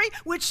glory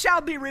which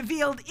shall be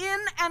revealed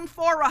in and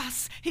for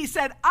us." He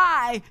said,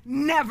 "I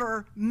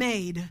never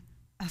made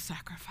a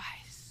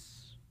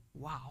sacrifice."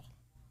 Wow.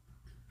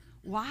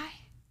 Why?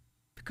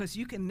 Because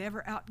you can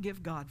never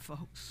outgive God,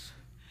 folks.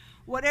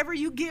 Whatever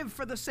you give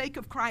for the sake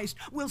of Christ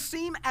will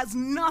seem as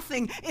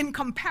nothing in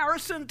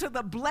comparison to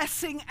the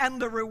blessing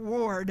and the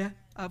reward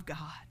of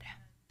God.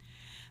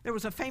 There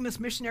was a famous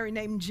missionary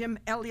named Jim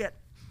Elliot.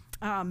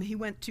 He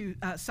went to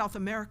South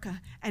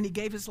America, and he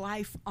gave his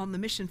life on the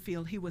mission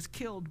field. He was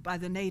killed by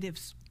the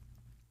natives,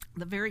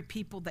 the very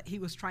people that he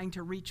was trying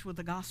to reach with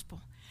the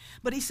gospel.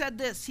 But he said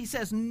this, he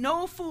says,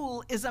 "No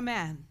fool is a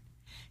man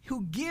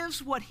who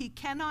gives what he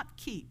cannot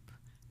keep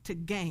to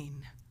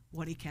gain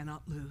what he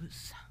cannot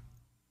lose."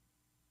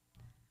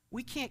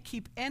 We can't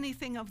keep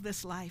anything of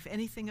this life,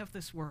 anything of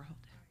this world.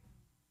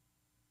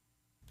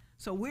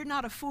 So we're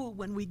not a fool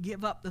when we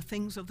give up the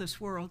things of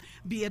this world,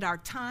 be it our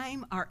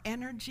time, our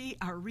energy,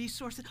 our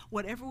resources,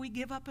 whatever we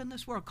give up in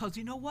this world. Because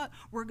you know what?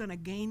 We're going to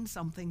gain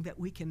something that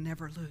we can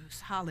never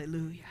lose.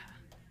 Hallelujah.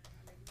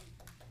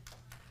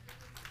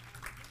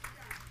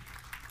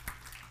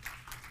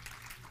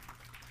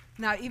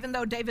 Now, even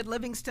though David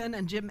Livingstone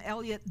and Jim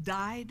Elliot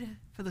died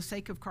for the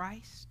sake of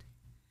Christ,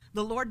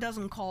 the Lord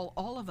doesn't call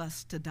all of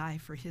us to die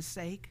for his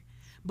sake,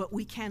 but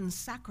we can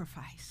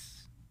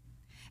sacrifice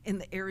in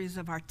the areas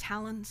of our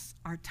talents,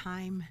 our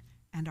time,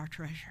 and our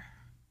treasure.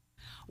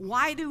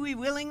 Why do we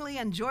willingly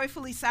and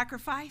joyfully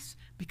sacrifice?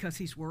 Because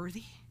he's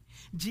worthy.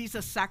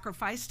 Jesus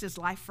sacrificed his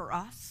life for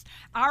us.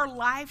 Our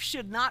life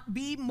should not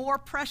be more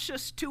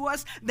precious to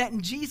us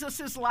than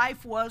Jesus'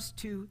 life was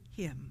to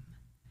him.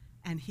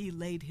 And he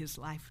laid his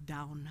life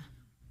down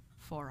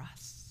for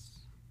us.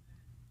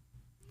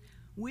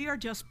 We are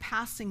just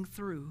passing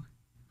through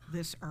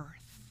this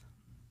earth.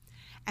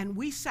 And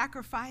we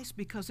sacrifice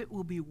because it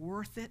will be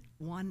worth it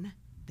one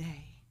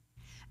day.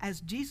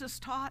 As Jesus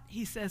taught,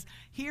 he says,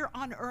 here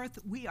on earth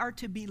we are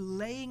to be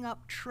laying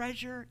up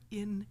treasure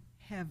in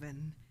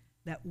heaven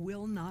that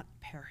will not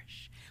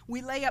perish.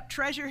 We lay up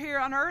treasure here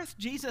on earth.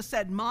 Jesus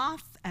said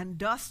moth and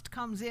dust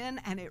comes in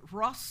and it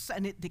rusts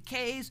and it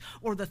decays,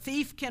 or the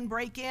thief can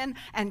break in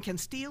and can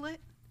steal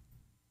it.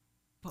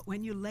 But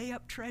when you lay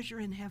up treasure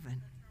in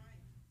heaven,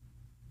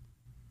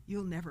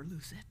 you'll never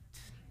lose it.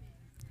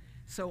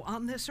 So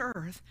on this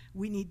earth,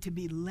 we need to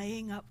be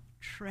laying up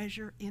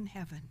treasure in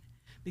heaven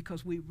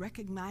because we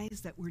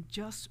recognize that we're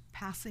just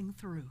passing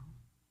through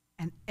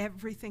and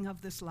everything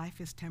of this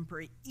life is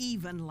temporary,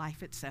 even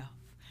life itself.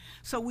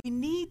 So we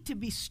need to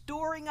be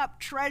storing up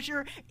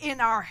treasure in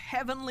our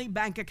heavenly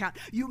bank account.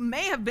 You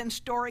may have been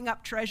storing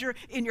up treasure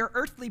in your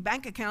earthly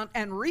bank account,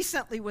 and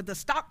recently with the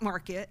stock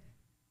market,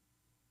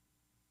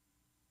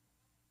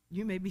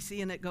 you may be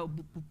seeing it go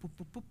boop, boop, boop,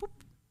 boop, boop, boop.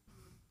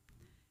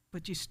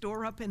 But you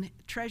store up in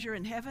treasure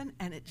in heaven,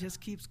 and it just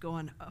keeps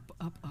going up,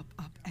 up, up,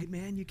 up.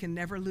 Amen. You can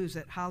never lose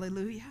it.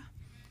 Hallelujah.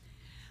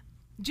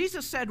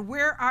 Jesus said,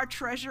 where our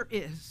treasure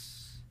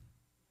is,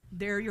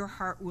 there your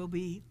heart will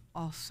be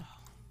also.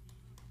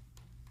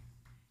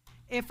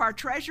 If our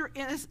treasure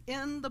is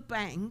in the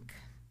bank,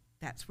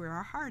 that's where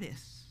our heart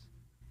is.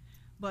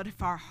 But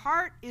if our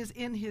heart is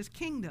in his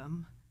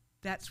kingdom,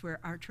 that's where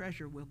our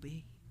treasure will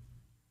be.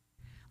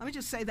 Let me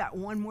just say that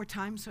one more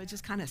time so it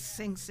just kind of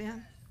sinks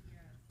in.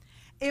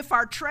 If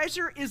our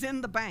treasure is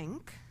in the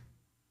bank,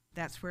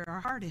 that's where our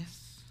heart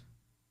is.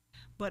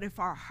 But if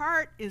our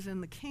heart is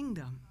in the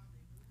kingdom,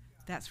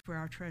 that's where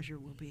our treasure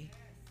will be.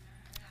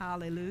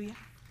 Hallelujah.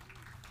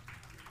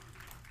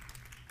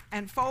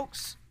 And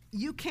folks,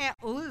 you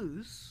can't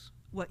lose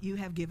what you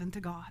have given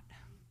to God.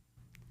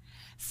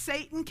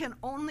 Satan can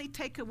only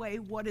take away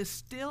what is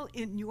still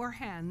in your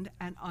hand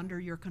and under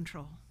your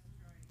control.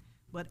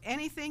 But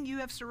anything you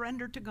have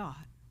surrendered to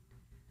God,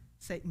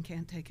 Satan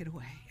can't take it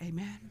away.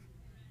 Amen.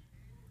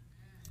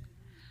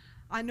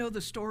 I know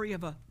the story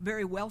of a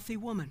very wealthy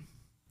woman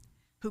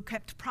who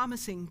kept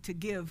promising to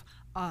give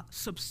a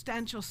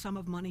substantial sum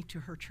of money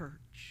to her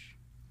church.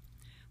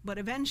 But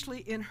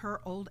eventually in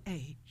her old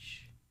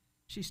age,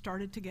 she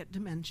started to get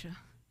dementia,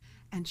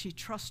 and she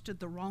trusted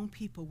the wrong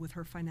people with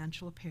her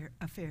financial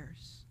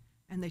affairs,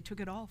 and they took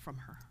it all from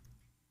her.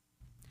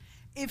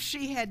 If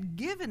she had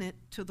given it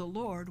to the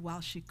Lord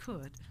while she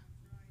could,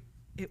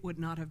 it would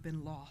not have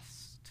been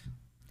lost.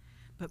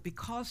 But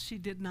because she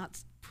did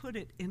not put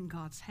it in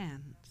God's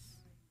hands,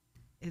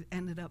 it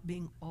ended up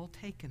being all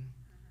taken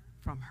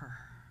from her.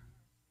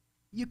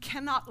 You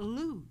cannot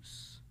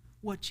lose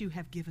what you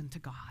have given to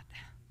God.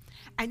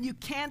 And you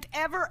can't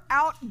ever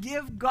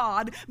outgive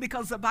God,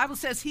 because the Bible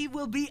says he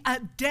will be a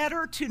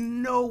debtor to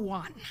no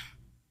one.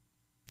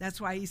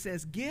 That's why he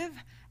says, give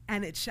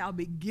and it shall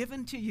be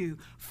given to you.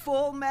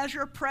 Full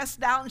measure,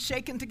 pressed down,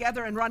 shaken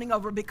together, and running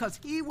over, because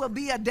he will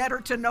be a debtor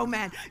to no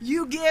man.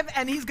 You give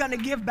and he's going to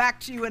give back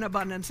to you in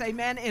abundance.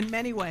 Amen, in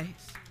many ways.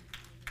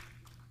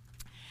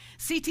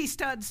 C.T.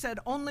 Studd said,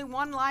 only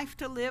one life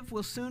to live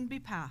will soon be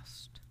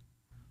past.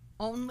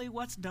 Only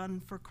what's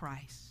done for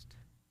Christ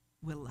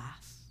will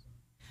last.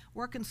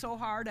 Working so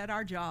hard at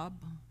our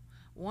job,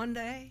 one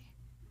day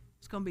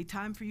it's going to be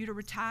time for you to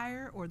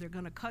retire, or they're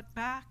going to cut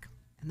back,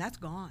 and that's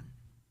gone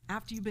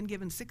after you've been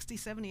given 60,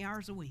 70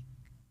 hours a week,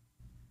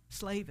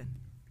 slaving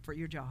for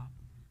your job.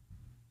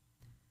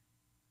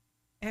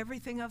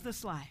 Everything of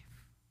this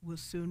life will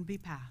soon be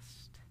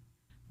past,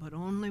 but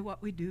only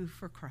what we do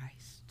for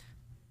Christ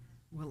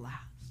will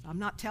last. I'm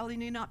not telling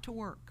you not to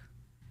work,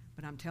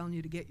 but I'm telling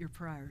you to get your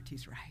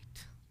priorities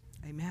right.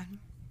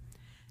 Amen.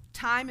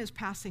 Time is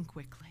passing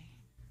quickly.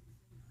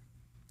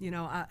 You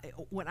know,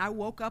 when I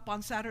woke up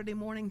on Saturday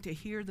morning to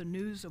hear the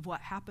news of what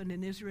happened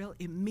in Israel,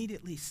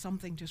 immediately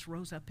something just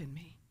rose up in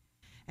me.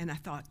 And I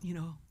thought, you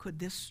know, could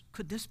this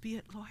be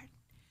it, Lord?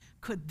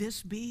 Could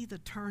this be the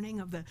turning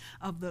of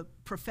the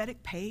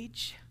prophetic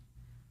page?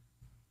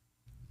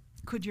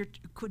 Could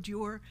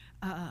your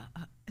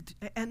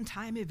end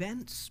time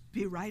events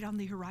be right on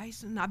the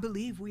horizon? I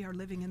believe we are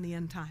living in the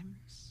end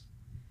times.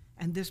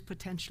 And this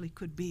potentially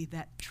could be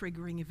that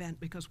triggering event,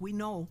 because we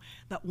know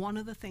that one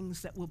of the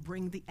things that will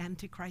bring the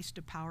Antichrist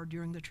to power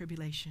during the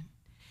tribulation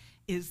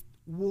is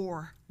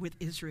war with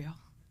Israel.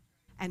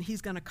 And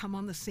he's going to come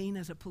on the scene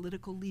as a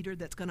political leader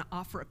that's going to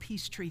offer a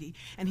peace treaty.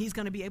 And he's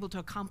going to be able to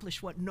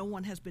accomplish what no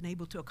one has been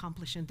able to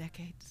accomplish in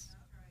decades.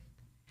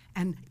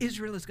 And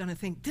Israel is going to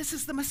think, this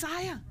is the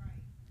Messiah.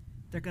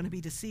 They're going to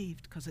be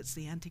deceived because it's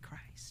the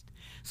Antichrist.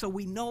 So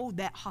we know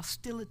that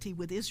hostility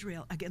with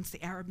Israel against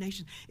the Arab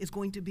nation is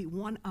going to be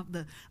one of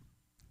the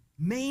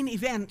main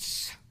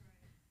events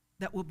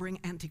that will bring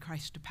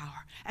Antichrist to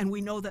power. And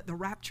we know that the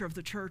rapture of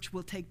the church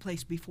will take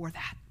place before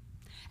that.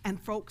 And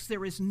folks,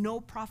 there is no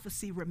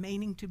prophecy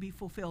remaining to be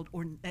fulfilled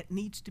or that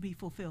needs to be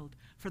fulfilled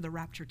for the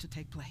rapture to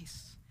take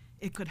place.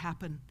 It could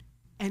happen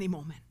any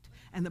moment.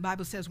 And the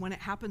Bible says when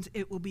it happens,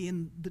 it will be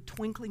in the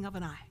twinkling of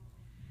an eye.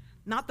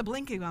 Not the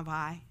blinking of an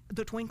eye,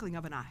 the twinkling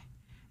of an eye.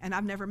 And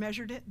I've never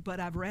measured it, but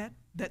I've read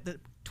that the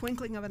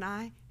twinkling of an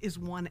eye is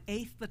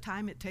 1/8 the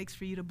time it takes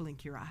for you to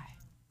blink your eye.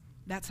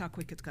 That's how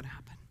quick it's going to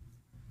happen,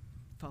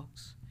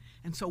 folks.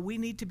 And so we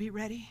need to be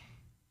ready,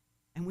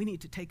 and we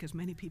need to take as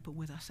many people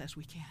with us as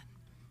we can.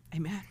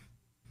 Amen.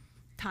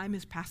 Time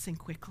is passing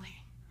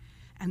quickly,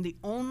 and the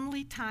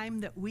only time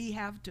that we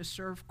have to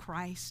serve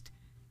Christ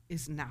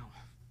is now.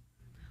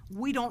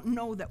 We don't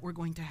know that we're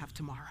going to have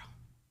tomorrow.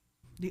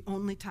 The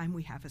only time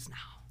we have is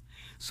now.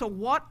 So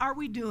what are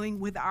we doing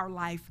with our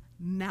life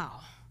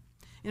now?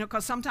 You know,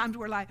 because sometimes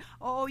we're like,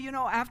 oh, you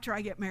know, after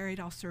I get married,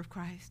 I'll serve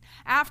Christ.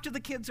 After the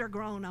kids are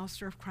grown, I'll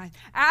serve Christ.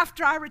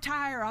 After I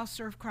retire, I'll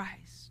serve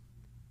Christ.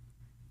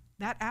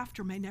 That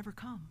after may never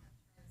come.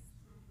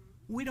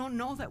 We don't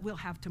know that we'll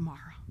have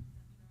tomorrow.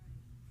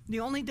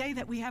 The only day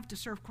that we have to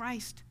serve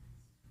Christ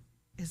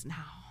is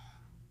now.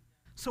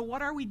 So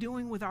what are we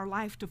doing with our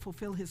life to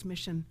fulfill his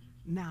mission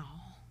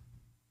now?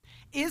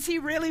 Is he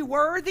really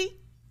worthy?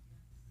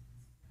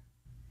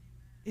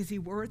 Is he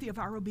worthy of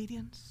our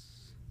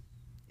obedience?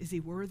 Is he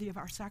worthy of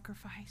our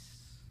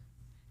sacrifice?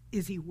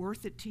 Is he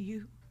worth it to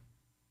you?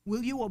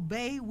 Will you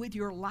obey with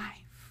your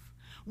life?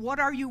 What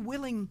are you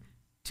willing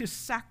to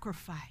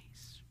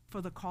sacrifice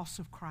for the cause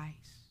of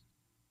Christ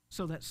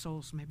so that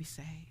souls may be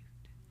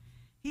saved?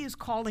 He is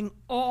calling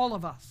all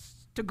of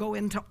us to go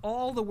into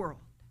all the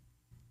world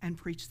and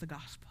preach the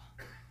gospel.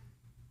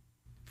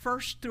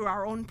 First, through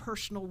our own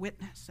personal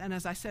witness. And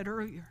as I said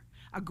earlier,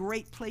 a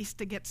great place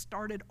to get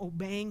started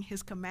obeying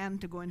his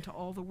command to go into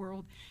all the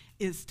world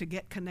is to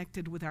get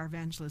connected with our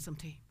evangelism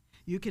team.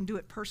 You can do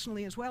it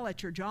personally as well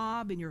at your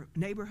job, in your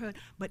neighborhood,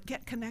 but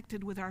get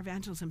connected with our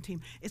evangelism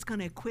team. It's going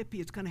to equip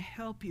you. It's going to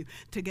help you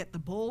to get the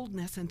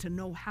boldness and to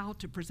know how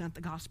to present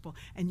the gospel.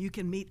 And you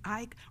can meet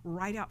Ike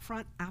right out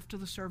front after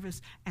the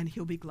service, and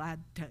he'll be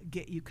glad to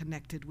get you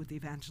connected with the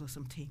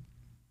evangelism team.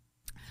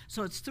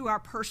 So it's through our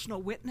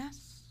personal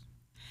witness.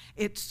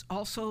 It's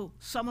also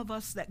some of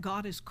us that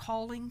God is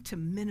calling to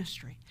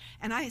ministry.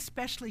 And I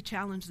especially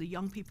challenge the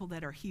young people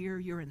that are here.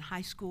 You're in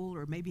high school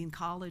or maybe in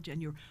college,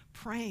 and you're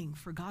praying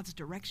for God's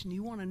direction.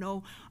 You want to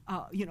know,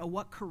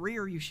 what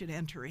career you should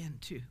enter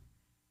into.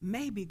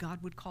 Maybe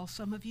God would call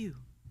some of you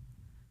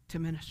to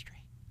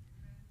ministry,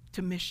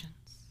 to missions.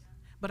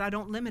 But I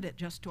don't limit it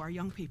just to our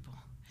young people.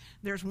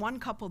 There's one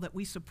couple that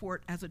we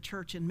support as a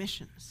church in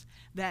missions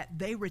that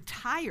they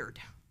retired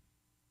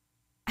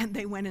and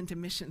they went into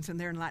missions, and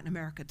they're in Latin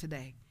America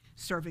today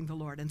serving the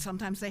Lord. And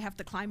sometimes they have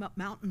to climb up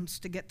mountains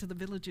to get to the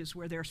villages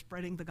where they're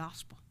spreading the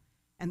gospel.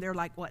 And they're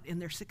like, in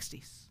their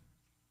 60s.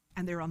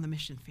 And they're on the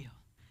mission field.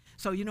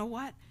 So you know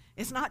what?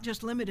 It's not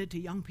just limited to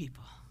young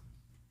people.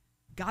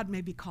 God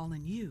may be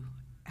calling you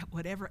at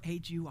whatever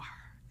age you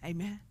are.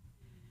 Amen?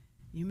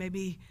 You may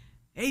be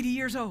 80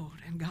 years old,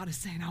 and God is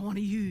saying, I want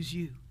to use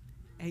you.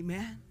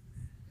 Amen?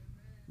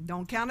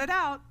 Don't count it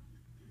out.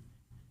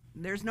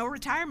 There's no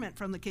retirement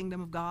from the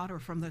kingdom of God or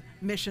from the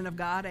mission of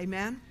God.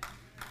 Amen?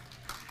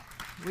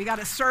 We got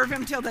to serve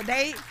him till the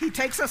day he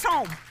takes us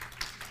home.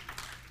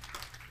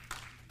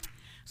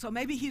 So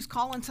maybe he's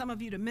calling some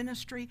of you to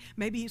ministry.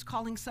 Maybe he's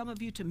calling some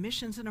of you to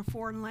missions in a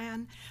foreign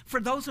land. For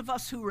those of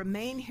us who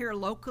remain here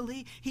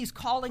locally, he's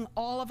calling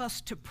all of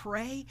us to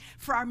pray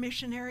for our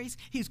missionaries.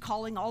 He's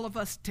calling all of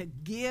us to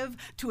give,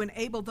 to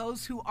enable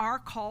those who are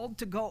called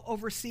to go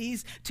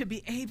overseas to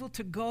be able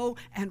to go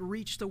and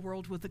reach the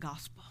world with the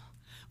gospel.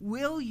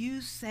 Will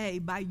you say,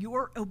 by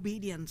your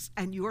obedience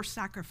and your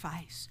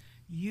sacrifice,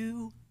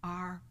 you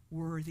are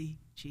worthy,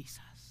 Jesus?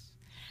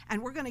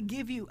 And we're going to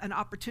give you an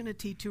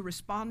opportunity to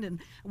respond, and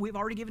we've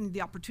already given you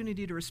the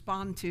opportunity to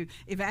respond to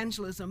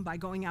evangelism by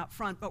going out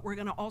front, but we're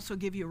going to also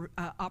give you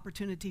an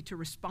opportunity to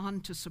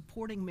respond to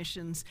supporting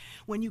missions.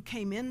 When you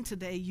came in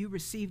today, you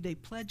received a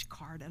pledge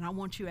card, and I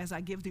want you, as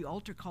I give the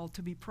altar call,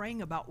 to be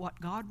praying about what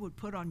God would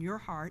put on your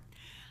heart,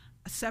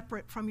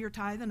 separate from your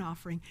tithe and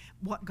offering,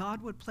 what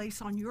God would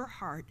place on your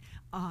heart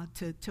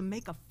to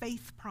make a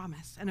faith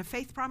promise. And a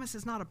faith promise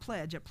is not a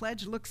pledge. A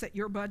pledge looks at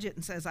your budget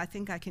and says, I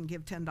think I can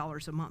give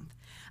 $10 a month.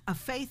 A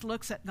faith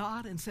looks at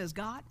God and says,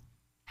 God,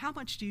 how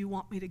much do you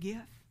want me to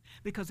give?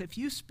 Because if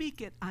you speak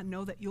it, I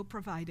know that you'll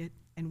provide it.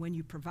 And when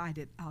you provide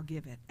it, I'll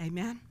give it.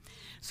 Amen?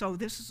 So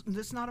this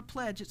is not a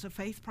pledge, it's a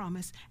faith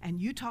promise. And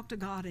you talk to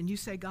God and you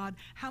say, God,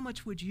 how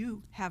much would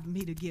you have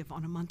me to give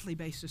on a monthly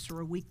basis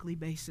or a weekly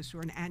basis or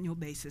an annual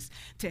basis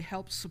to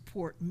help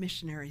support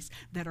missionaries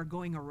that are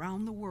going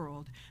around the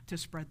world to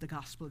spread the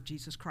gospel of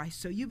Jesus Christ?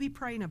 So you be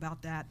praying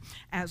about that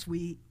as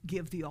we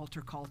give the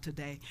altar call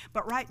today.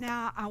 But right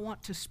now, I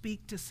want to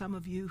speak to some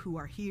of you who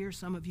are here.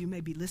 Some of you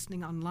may be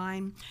listening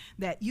online,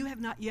 that you have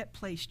not yet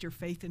placed your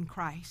faith in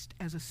Christ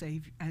as a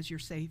Savior, as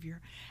your Savior.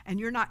 And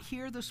you're not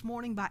here this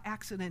morning by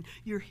accident.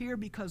 You're here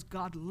because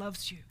God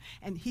loves you.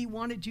 And he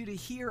wanted you to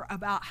hear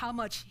about how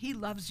much he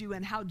loves you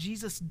and how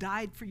Jesus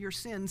died for your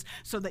sins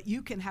so that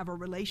you can have a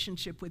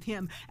relationship with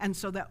him, and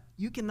so that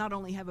you can not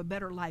only have a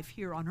better life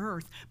here on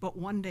earth, but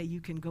one day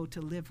you can go to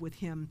live with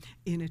him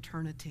in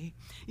eternity.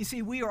 You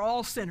see, we are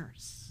all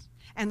sinners,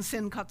 and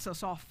sin cuts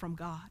us off from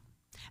God.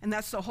 And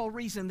that's the whole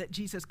reason that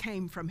Jesus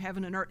came from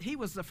heaven and earth. He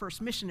was the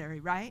first missionary,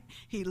 right?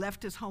 He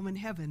left his home in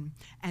heaven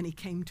and he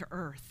came to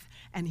earth,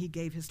 and he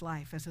gave his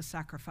life as a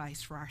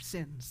sacrifice for our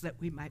sins that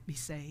we might be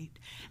saved.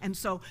 And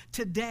so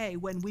today,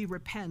 when we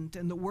repent,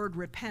 and the word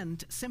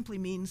repent simply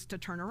means to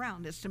turn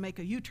around. It's to make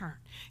a U-turn.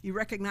 You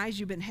recognize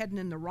you've been heading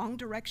in the wrong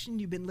direction.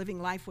 You've been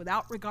living life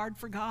without regard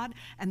for God,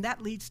 and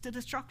that leads to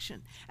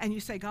destruction. And you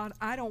say, God,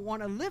 I don't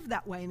want to live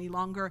that way any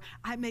longer.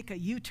 I make a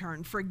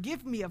U-turn.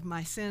 Forgive me of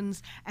my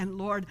sins, and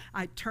Lord,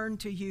 I turn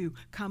to you.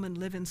 Come and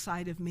live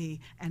inside of me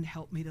and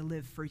help me to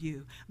live for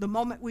you. The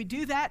moment we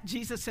do that,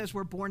 Jesus says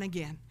we're born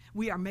again.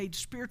 We are made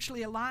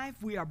spiritually alive.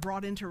 We are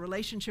brought into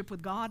relationship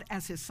with God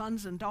as his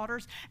sons and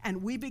daughters,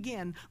 and we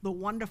begin the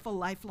wonderful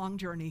lifelong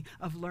journey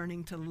of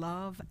learning to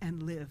love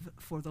and live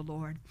for the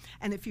Lord.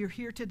 And if you're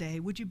here today,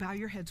 would you bow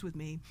your heads with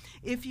me?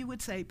 If you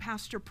would say,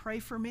 Pastor, pray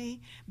for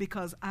me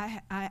because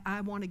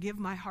I want to give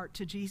my heart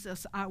to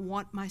Jesus. I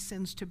want my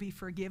sins to be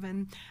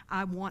forgiven.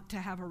 I want to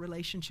have a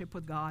relationship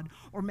with God.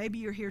 Or maybe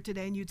you're here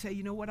today and you'd say,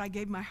 you know what, I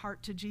gave my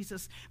heart to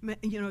Jesus,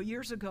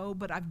 years ago,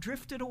 but I've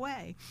drifted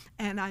away,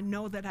 and I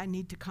know that I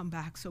need to come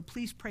back. So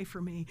please pray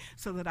for me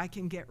so that I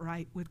can get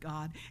right with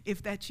God.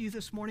 If that's you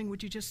this morning,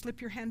 would you just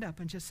slip your hand up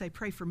and just say,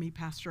 pray for me,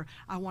 Pastor.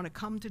 I want to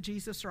come to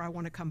Jesus, or I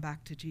want to come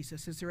back to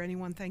Jesus. Is there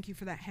anyone? Thank you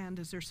for that hand.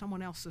 Is there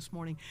someone else this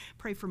morning?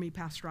 Pray for me,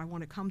 Pastor. I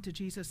want to come to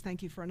Jesus.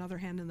 Thank you for another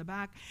hand in the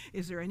back.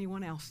 Is there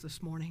anyone else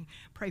this morning?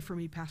 Pray for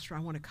me, Pastor. I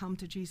want to come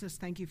to Jesus.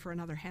 Thank you for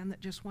another hand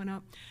that just went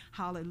up.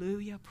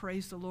 Hallelujah.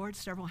 Praise the Lord.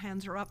 Several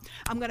hands are up.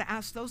 I'm going to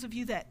ask those of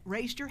you that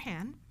raised your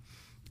hand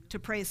to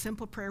pray a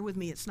simple prayer with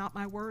me. It's not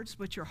my words,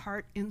 but your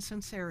heart in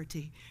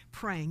sincerity,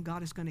 praying.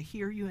 God is going to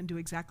hear you and do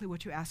exactly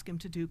what you ask him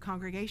to do.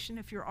 Congregation,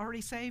 if you're already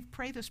saved,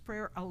 pray this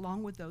prayer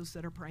along with those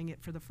that are praying it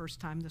for the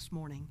first time this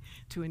morning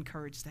to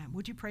encourage them.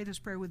 Would you pray this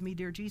prayer with me,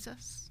 dear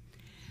Jesus?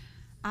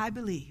 I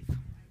believe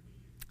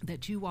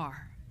that you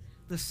are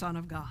the Son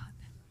of God,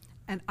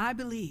 and I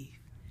believe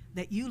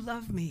that you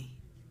love me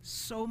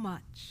so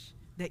much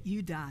that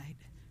you died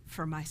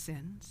for my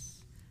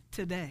sins.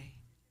 Today,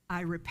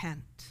 I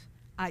repent.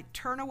 I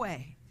turn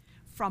away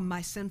from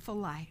my sinful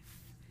life,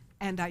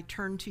 and I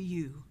turn to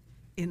you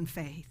in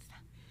faith.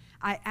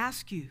 I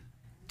ask you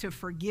to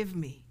forgive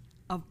me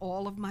of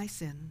all of my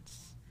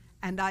sins,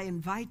 and I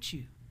invite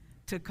you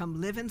to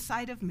come live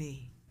inside of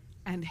me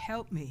and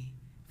help me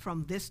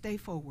from this day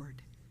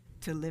forward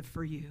to live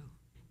for you.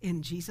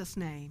 In Jesus'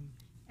 name,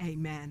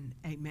 amen,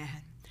 amen.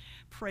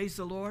 Praise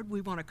the Lord.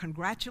 We want to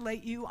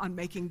congratulate you on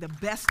making the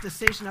best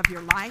decision of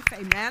your life.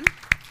 Amen.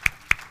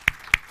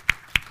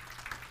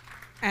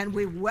 And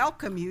we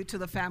welcome you to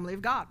the family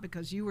of God,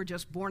 because you were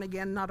just born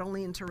again, not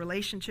only into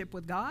relationship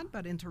with God,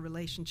 but into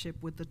relationship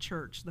with the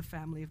church, the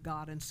family of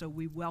God. And so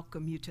we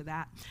welcome you to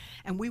that.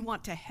 And we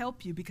want to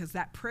help you, because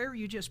that prayer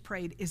you just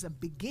prayed is a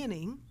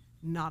beginning,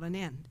 not an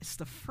end. It's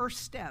the first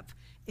step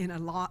in a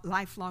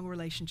lifelong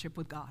relationship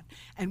with God.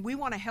 And we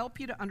want to help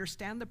you to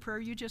understand the prayer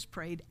you just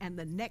prayed and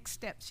the next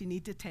steps you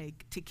need to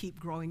take to keep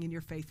growing in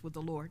your faith with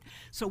the Lord.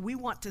 So we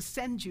want to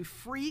send you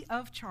free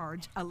of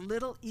charge a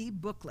little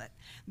e-booklet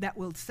that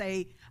will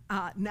say,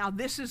 now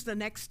this is the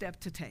next step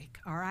to take,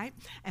 all right?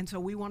 And so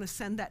we want to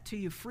send that to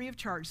you free of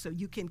charge so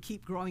you can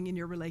keep growing in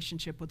your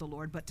relationship with the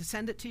Lord. But to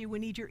send it to you, we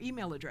need your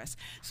email address.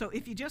 So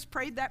if you just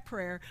prayed that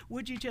prayer,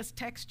 would you just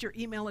text your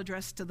email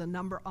address to the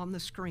number on the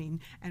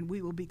screen, and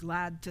we will be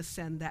glad to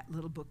send that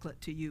little booklet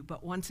to you.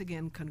 But once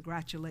again,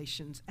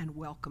 congratulations and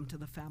welcome to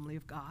the family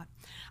of God.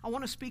 I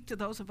want to speak to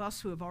those of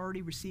us who have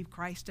already received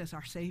Christ as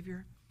our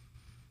Savior.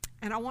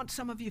 And I want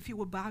some of you, if you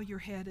will bow your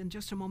head, in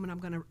just a moment I'm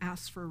going to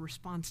ask for a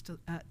response to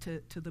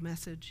the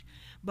message.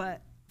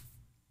 But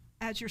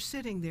as you're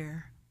sitting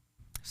there,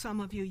 some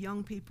of you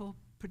young people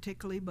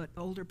particularly, but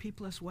older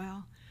people as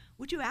well,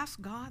 would you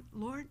ask God,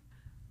 Lord,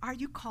 are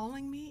you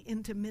calling me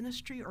into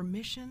ministry or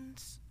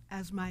missions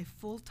as my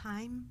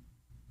full-time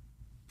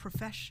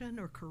profession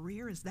or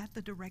career? Is that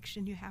the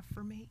direction you have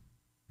for me?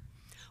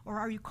 Or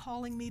are you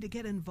calling me to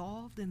get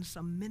involved in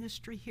some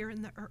ministry here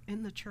in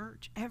the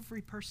church?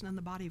 Every person in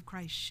the body of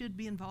Christ should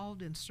be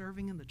involved in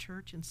serving in the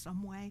church in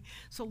some way.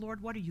 So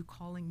Lord, what are you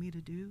calling me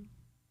to do?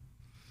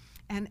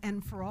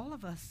 And for all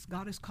of us,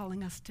 God is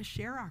calling us to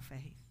share our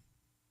faith.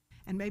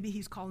 And maybe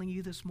he's calling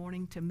you this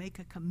morning to make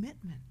a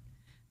commitment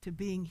to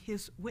being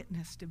his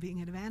witness, to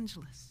being an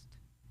evangelist.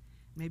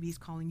 Maybe he's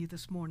calling you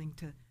this morning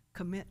to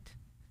commit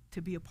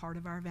to be a part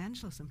of our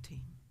evangelism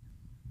team.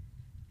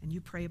 And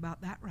you pray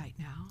about that right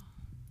now.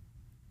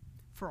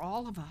 For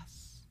all of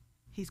us,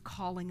 he's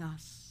calling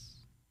us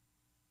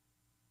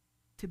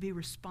to be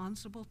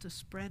responsible to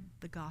spread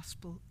the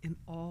gospel in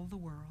all the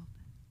world,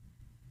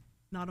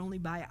 not only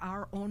by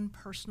our own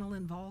personal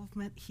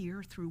involvement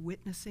here through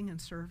witnessing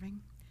and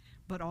serving,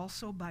 but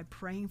also by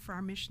praying for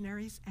our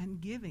missionaries and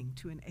giving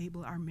to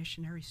enable our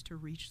missionaries to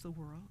reach the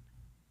world.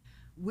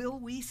 Will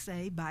we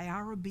say, by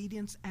our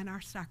obedience and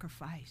our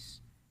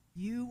sacrifice,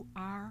 you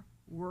are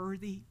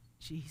worthy,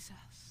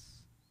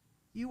 Jesus.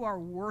 You are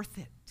worth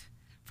it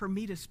for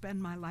me to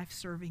spend my life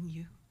serving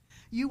you.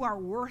 You are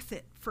worth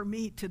it for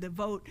me to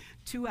devote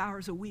 2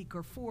 hours a week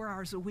or 4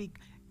 hours a week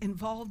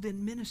involved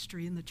in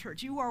ministry in the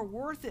church. You are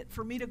worth it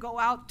for me to go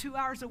out 2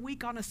 hours a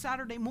week on a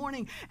Saturday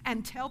morning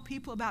and tell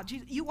people about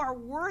Jesus. You are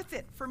worth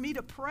it for me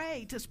to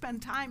pray, to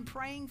spend time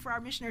praying for our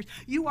missionaries.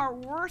 You are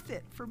worth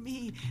it for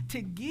me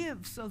to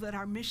give so that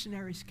our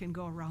missionaries can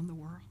go around the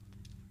world.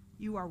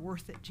 You are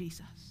worth it,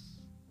 Jesus,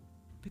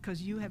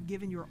 because you have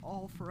given your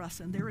all for us,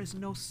 and there is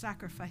no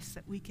sacrifice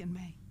that we can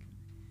make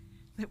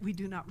that we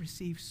do not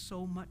receive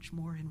so much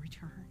more in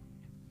return.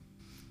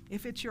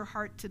 If it's your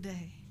heart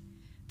today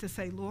to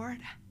say, Lord,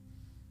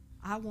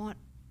 I want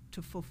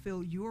to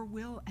fulfill your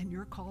will and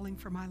your calling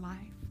for my life.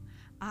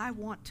 I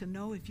want to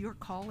know if you're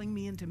calling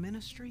me into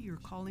ministry, you're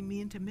calling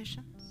me into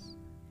missions.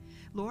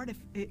 Lord,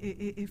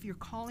 if you're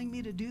calling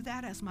me to do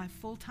that as my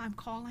full-time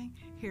calling,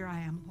 here I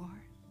am, Lord.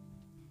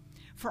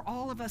 For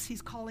all of us,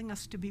 he's calling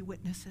us to be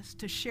witnesses,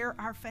 to share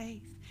our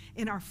faith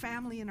in our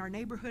family, in our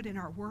neighborhood, in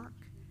our work.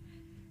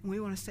 And we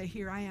want to say,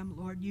 here I am,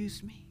 Lord,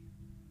 use me.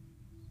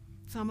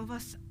 Some of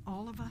us,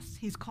 all of us,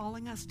 he's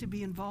calling us to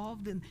be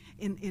involved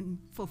in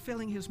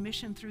fulfilling his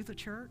mission through the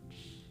church.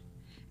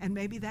 And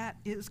maybe that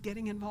is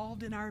getting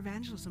involved in our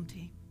evangelism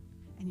team.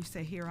 And you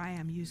say, here I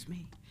am, use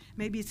me.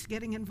 Maybe it's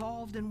getting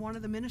involved in one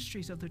of the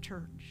ministries of the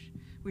church.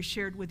 We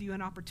shared with you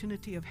an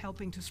opportunity of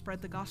helping to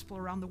spread the gospel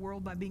around the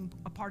world by being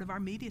a part of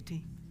our media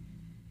team.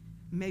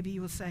 Maybe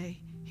you will say,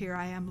 here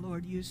I am,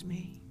 Lord, use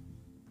me.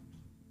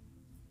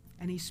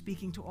 And he's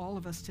speaking to all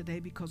of us today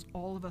because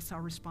all of us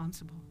are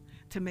responsible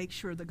to make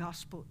sure the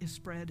gospel is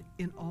spread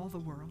in all the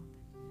world.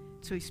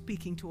 So he's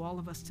speaking to all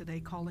of us today,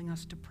 calling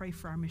us to pray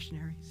for our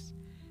missionaries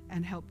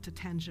and help to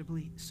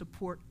tangibly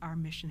support our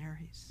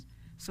missionaries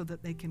so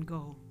that they can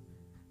go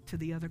to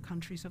the other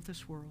countries of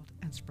this world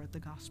and spread the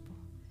gospel.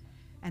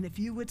 And if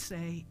you would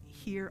say,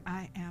 here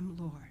I am,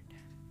 Lord,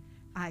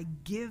 I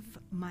give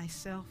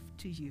myself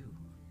to you.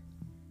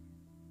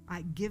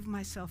 I give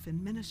myself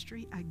in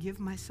ministry, I give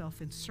myself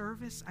in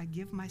service, I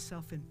give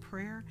myself in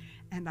prayer,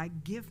 and I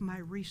give my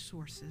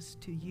resources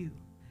to you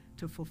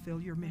to fulfill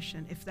your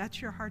mission. If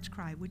that's your heart's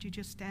cry, would you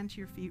just stand to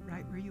your feet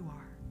right where you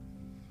are?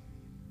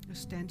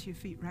 Just stand to your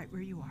feet right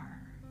where you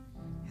are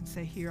and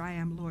say, here I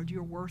am, Lord,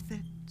 you're worth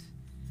it.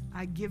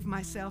 I give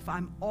myself,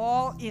 I'm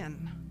all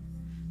in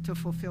to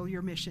fulfill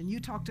your mission. You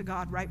talk to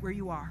God right where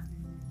you are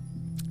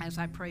as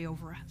I pray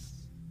over us.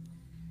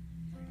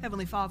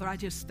 Heavenly Father, I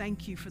just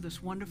thank you for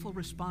this wonderful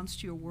response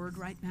to your word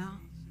right now.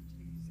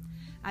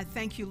 I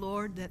thank you,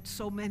 Lord, that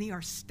so many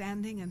are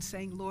standing and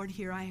saying, Lord,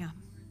 here I am.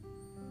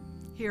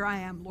 Here I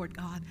am, Lord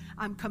God.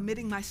 I'm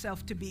committing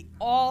myself to be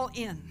all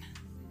in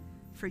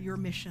for your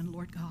mission,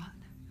 Lord God.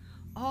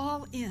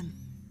 All in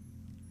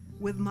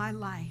with my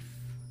life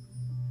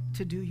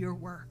to do your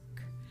work.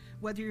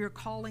 Whether you're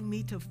calling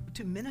me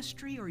to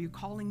ministry or you're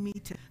calling me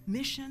to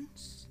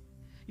missions,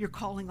 you're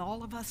calling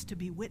all of us to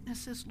be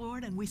witnesses,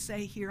 Lord, and we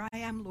say, here I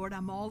am, Lord,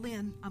 I'm all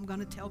in. I'm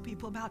going to tell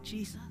people about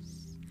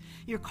Jesus.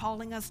 You're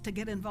calling us to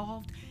get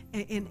involved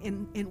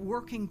in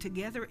working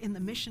together in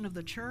the mission of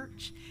the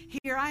church.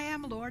 Here I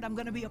am, Lord, I'm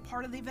going to be a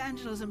part of the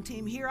evangelism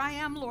team. Here I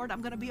am, Lord,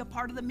 I'm going to be a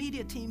part of the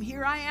media team.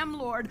 Here I am,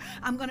 Lord,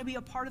 I'm going to be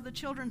a part of the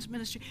children's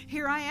ministry.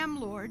 Here I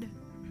am, Lord,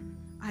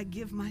 I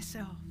give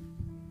myself.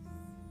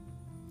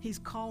 He's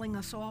calling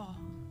us all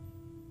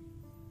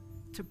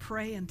to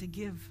pray and to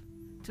give,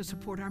 to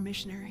support our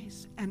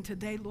missionaries. And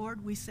today,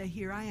 Lord, we say,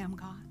 here I am,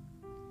 God.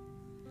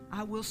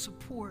 I will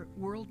support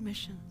world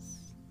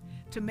missions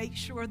to make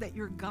sure that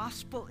your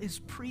gospel is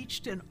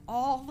preached in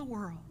all the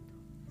world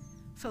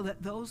so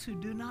that those who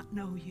do not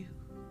know you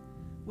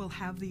will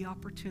have the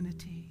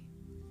opportunity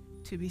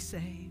to be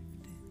saved.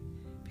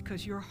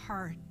 Because your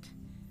heart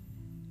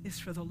is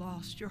for the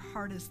lost. Your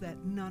heart is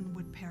that none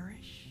would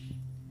perish.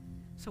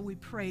 So we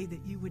pray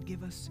that you would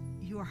give us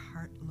your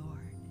heart, Lord.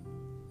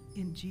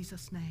 In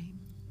Jesus' name,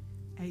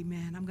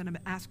 amen. I'm going to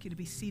ask you to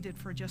be seated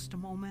for just a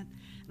moment,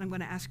 and I'm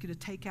going to ask you to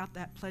take out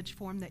that pledge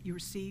form that you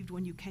received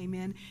when you came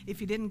in.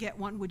 If you didn't get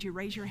one, would you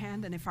raise your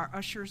hand? And if our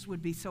ushers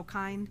would be so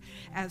kind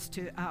as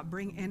to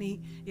bring any.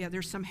 Yeah,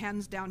 there's some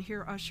hands down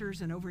here, ushers,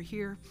 and over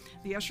here.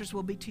 The ushers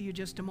will be to you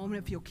just a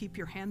moment if you'll keep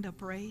your hand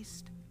up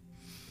raised.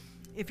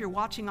 If you're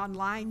watching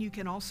online, you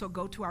can also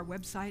go to our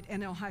website,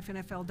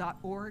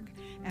 nl-fl.org,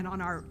 and on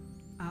our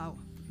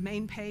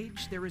main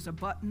page, there is a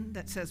button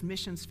that says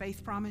Missions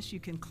Faith Promise. You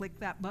can click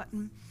that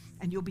button,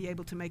 and you'll be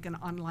able to make an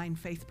online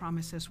faith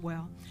promise as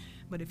well.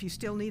 But if you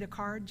still need a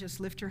card, just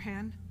lift your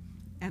hand,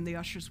 and the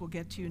ushers will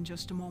get to you in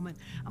just a moment.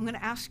 I'm going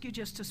to ask you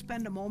just to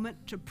spend a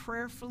moment to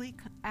prayerfully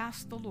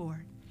ask the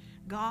Lord,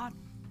 God,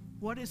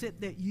 what is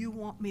it that you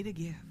want me to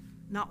give?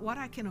 Not what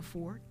I can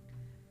afford,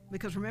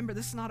 because remember,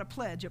 this is not a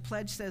pledge. A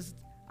pledge says,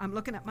 I'm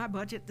looking at my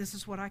budget, this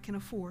is what I can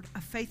afford.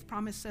 A faith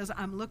promise says,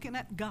 I'm looking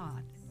at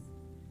God.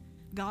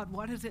 God,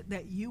 what is it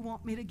that you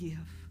want me to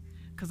give?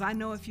 Because I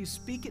know if you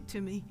speak it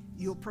to me,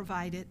 you'll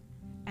provide it.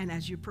 And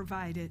as you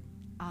provide it,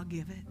 I'll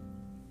give it.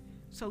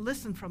 So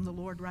listen from the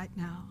Lord right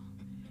now.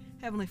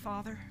 Heavenly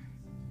Father,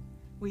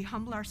 we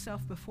humble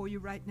ourselves before you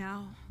right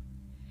now,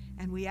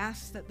 and we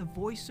ask that the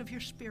voice of your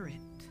Spirit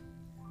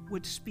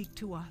would speak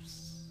to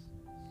us.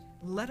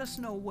 Let us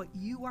know what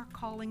you are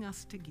calling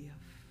us to give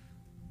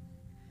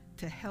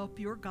to help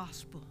your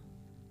gospel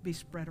be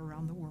spread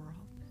around the world.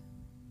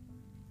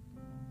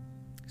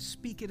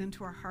 Speak it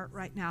into our heart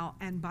right now,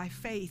 and by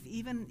faith,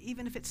 even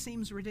if it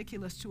seems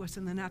ridiculous to us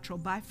in the natural,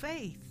 by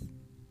faith,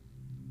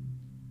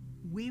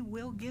 we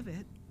will give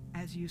it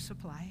as you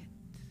supply it.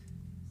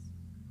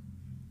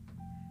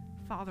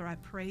 Father, I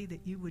pray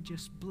that you would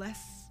just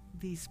bless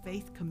these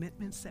faith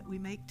commitments that we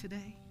make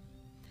today.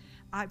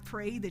 I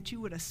pray that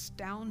you would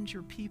astound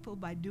your people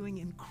by doing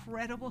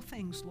incredible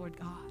things, Lord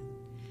God,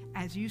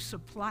 as you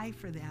supply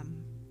for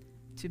them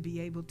to be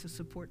able to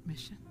support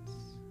missions.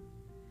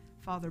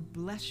 Father,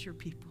 bless your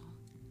people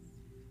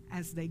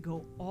as they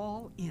go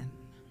all in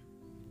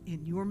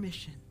your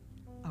mission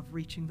of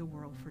reaching the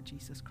world for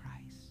Jesus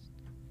Christ.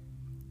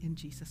 In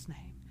Jesus'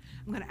 name.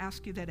 I'm going to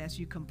ask you that as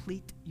you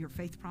complete your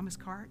faith promise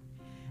card,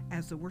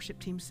 as the worship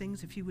team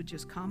sings, if you would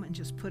just come and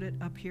just put it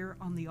up here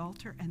on the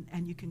altar,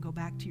 and you can go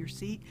back to your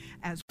seat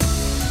as.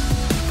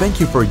 Thank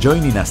you for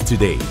joining us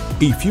today.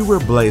 If you were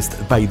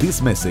blessed by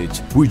this message,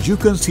 would you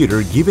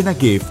consider giving a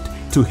gift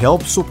to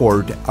help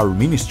support our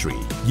ministry?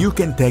 You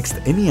can text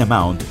any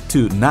amount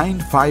to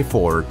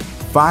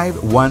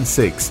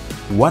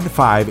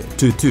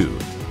 954-516-1522.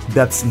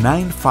 That's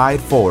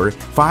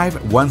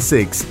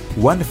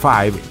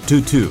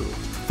 954-516-1522.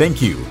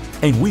 Thank you,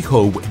 and we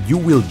hope you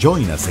will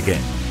join us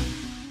again.